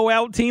can blow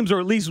out teams or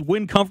at least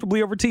win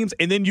comfortably over teams,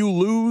 and then you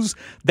lose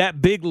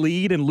that big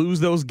lead and lose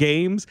those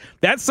games,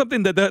 that's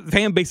something that the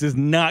fan base is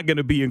not going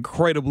to be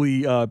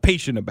incredibly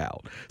patient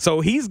about. So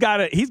he's got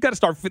to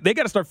start. They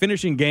got to start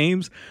finishing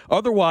games.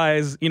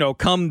 Otherwise,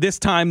 come this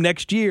time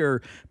next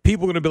year,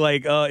 people are going to be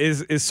like,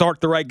 "Is Sark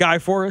the right guy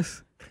for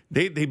us?"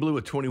 They blew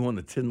a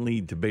 21-10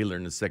 lead to Baylor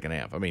in the second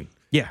half. I mean,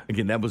 yeah.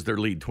 Again, that was their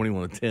lead,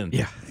 21-10.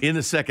 Yeah. In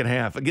the second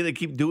half. Again, they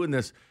keep doing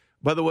this.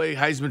 By the way,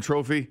 Heisman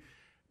Trophy,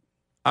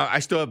 I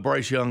still have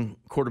Bryce Young,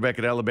 quarterback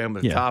at Alabama,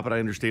 at the top, and I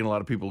understand a lot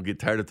of people get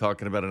tired of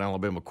talking about an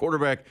Alabama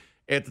quarterback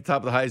at the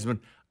top of the Heisman.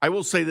 I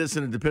will say this,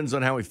 and it depends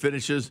on how he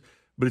finishes,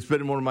 but it's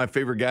been one of my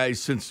favorite guys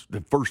since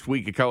the first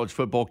week of college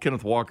football,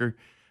 Kenneth Walker.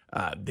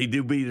 They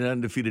do beat an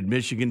undefeated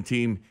Michigan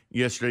team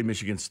yesterday.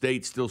 Michigan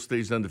State still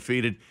stays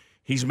undefeated.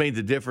 He's made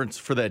the difference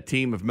for that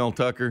team of Mel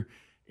Tucker.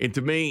 And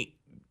to me,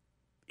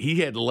 he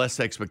had less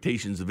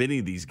expectations of any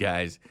of these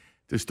guys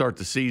to start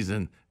the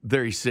season.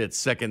 There he sits,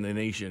 second in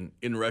the nation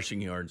in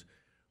rushing yards.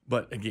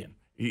 But again,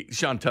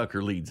 Sean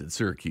Tucker leads at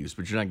Syracuse,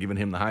 but you're not giving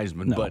him the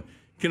Heisman. No. But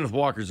Kenneth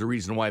Walker's the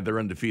reason why they're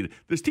undefeated.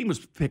 This team was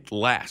picked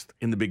last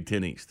in the Big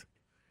Ten East.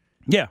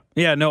 Yeah,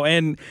 no,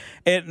 and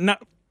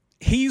not.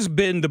 He's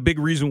been the big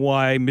reason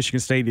why Michigan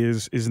State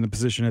is in the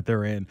position that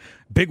they're in.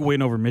 Big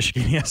win over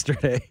Michigan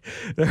yesterday.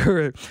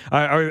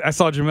 I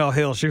saw Jamel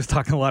Hill. She was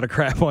talking a lot of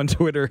crap on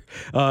Twitter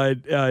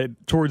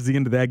towards the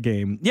end of that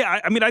game. Yeah,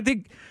 I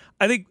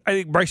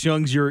think Bryce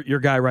Young's your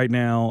guy right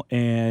now,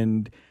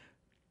 and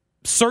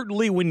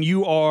certainly when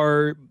you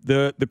are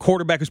the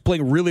quarterback who's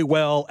playing really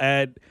well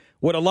at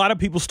what a lot of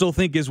people still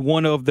think is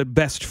one of the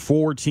best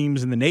 4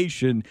 teams in the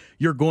nation,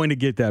 you're going to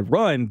get that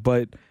run.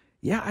 But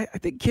yeah, I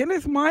think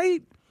Kenneth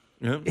might.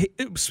 Yeah.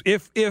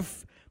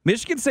 If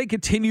Michigan State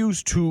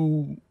continues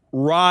to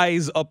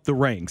rise up the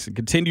ranks and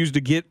continues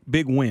to get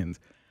big wins,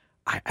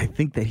 I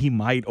think that he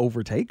might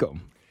overtake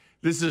them.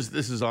 This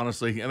is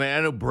honestly,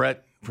 I know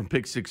Brett from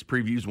Pick Six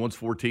Previews wants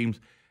 4 teams.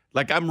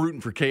 Like, I'm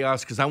rooting for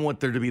chaos because I want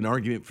there to be an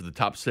argument for the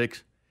top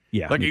 6.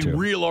 Yeah, like a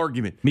real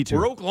argument. Me too.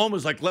 Where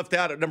Oklahoma's like left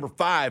out at number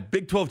 5,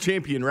 Big 12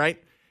 champion,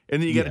 right?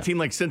 And then you got a team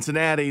like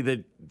Cincinnati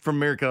that from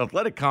American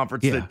Athletic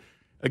Conference that.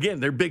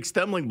 Again, their big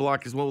stumbling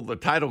block is the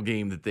title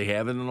game that they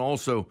have, and then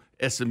also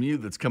SMU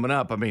that's coming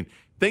up. I mean,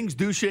 things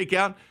do shake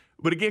out.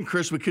 But again,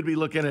 Chris, we could be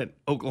looking at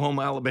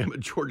Oklahoma, Alabama,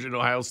 Georgia, and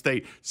Ohio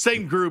State.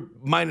 Same group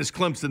minus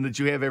Clemson that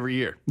you have every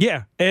year.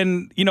 Yeah,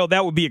 and,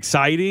 that would be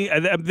exciting.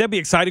 That'd be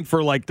exciting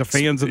for, like, the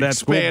fans of that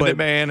school.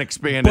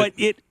 Expand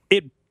it.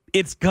 But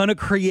it's going to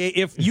create –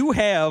 if you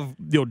have,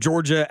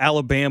 Georgia,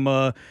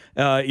 Alabama,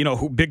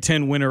 Big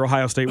Ten winner,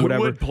 Ohio State, whatever.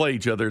 Who would play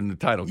each other in the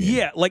title game.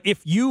 Yeah, like if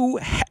you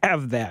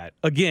have that,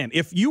 again,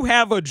 if you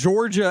have a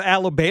Georgia,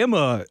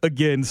 Alabama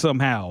again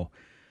somehow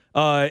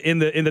in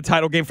the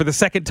title game for the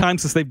second time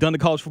since they've done the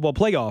college football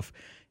playoff,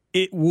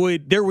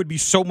 there would be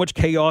so much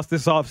chaos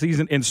this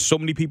offseason and so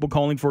many people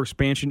calling for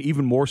expansion,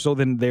 even more so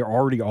than there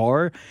already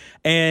are.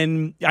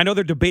 And I know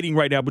they're debating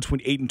right now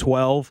between 8 and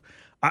 12.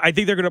 I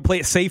think they're going to play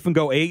it safe and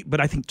go 8, but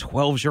I think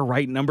 12 is your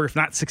right number, if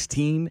not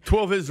 16.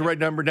 12 is the right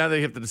number. Now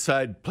they have to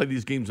decide, play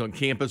these games on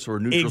campus or a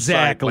neutral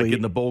site, like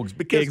in the bowls.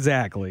 Because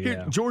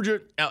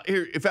Georgia,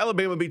 if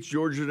Alabama beats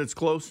Georgia and it's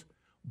close,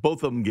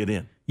 both of them get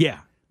in. Yeah.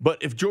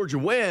 But if Georgia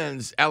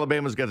wins,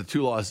 Alabama's got the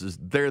 2 losses.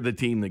 They're the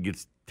team that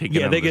gets taken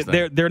out of this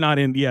thing. They're not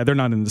in. Yeah, they're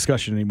not in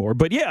discussion anymore.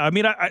 But yeah,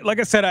 like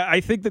I said, I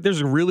think that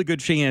there's a really good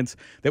chance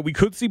that we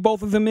could see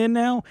both of them in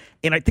now,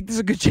 and I think there's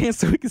a good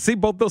chance that we can see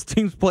both those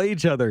teams play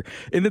each other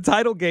in the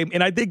title game.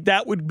 And I think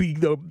that would be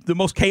the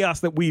most chaos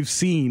that we've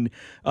seen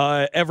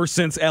ever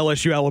since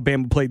LSU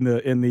Alabama played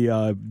in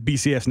the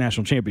BCS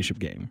National Championship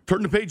game.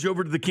 Turn the page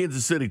over to the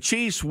Kansas City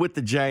Chiefs with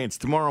the Giants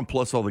tomorrow,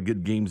 plus all the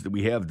good games that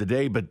we have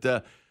today.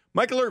 But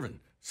Michael Irvin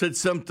said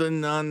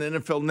something on the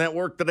NFL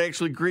Network that I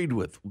actually agreed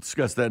with. We'll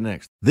discuss that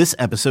next. This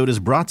episode is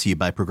brought to you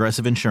by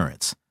Progressive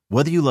Insurance.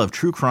 Whether you love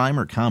true crime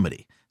or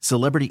comedy,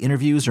 celebrity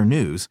interviews or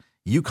news,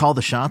 you call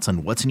the shots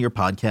on what's in your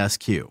podcast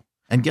queue.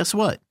 And guess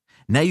what?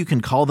 Now you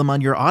can call them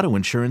on your auto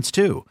insurance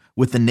too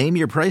with the Name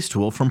Your Price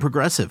tool from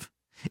Progressive.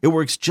 It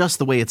works just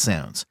the way it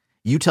sounds.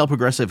 You tell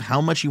Progressive how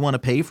much you want to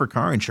pay for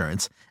car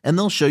insurance, and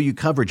they'll show you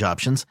coverage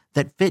options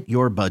that fit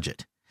your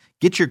budget.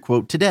 Get your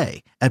quote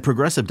today at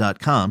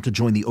Progressive.com to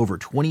join the over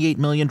 28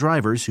 million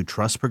drivers who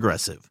trust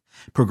Progressive.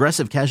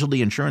 Progressive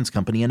Casualty Insurance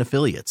Company and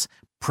Affiliates.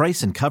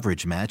 Price and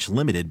coverage match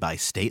limited by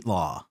state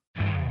law.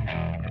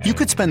 You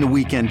could spend the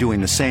weekend doing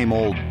the same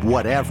old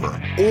whatever,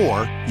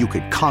 or you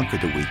could conquer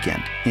the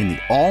weekend in the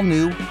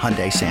all-new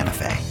Hyundai Santa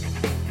Fe.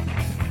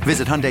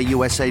 Visit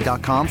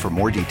HyundaiUSA.com for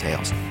more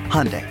details.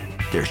 Hyundai,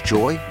 there's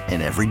joy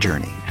in every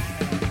journey.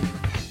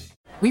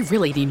 We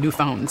really need new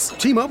phones.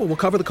 T-Mobile will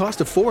cover the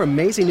cost of 4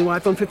 amazing new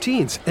iPhone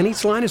 15s, and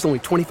each line is only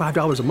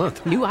 $25 a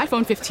month. New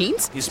iPhone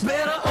 15s? It's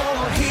better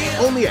over here.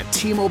 Only at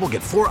T-Mobile,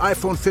 get 4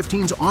 iPhone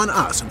 15s on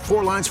us and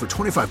 4 lines for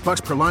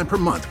 $25 per line per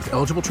month with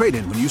eligible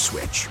trade-in when you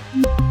switch.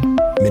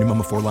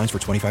 Minimum of 4 lines for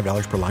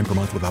 $25 per line per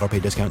month with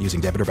autopay discount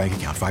using debit or bank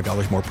account.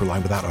 $5 more per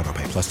line without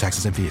autopay, plus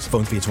taxes and fees.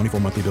 Phone fee at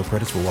 24 monthly bill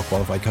credits for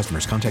well-qualified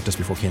customers. Contact us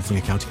before canceling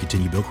account to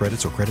continue bill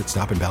credits or credit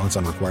stop and balance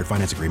on required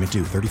finance agreement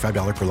due.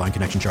 $35 per line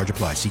connection charge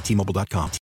applies. See T-Mobile.com.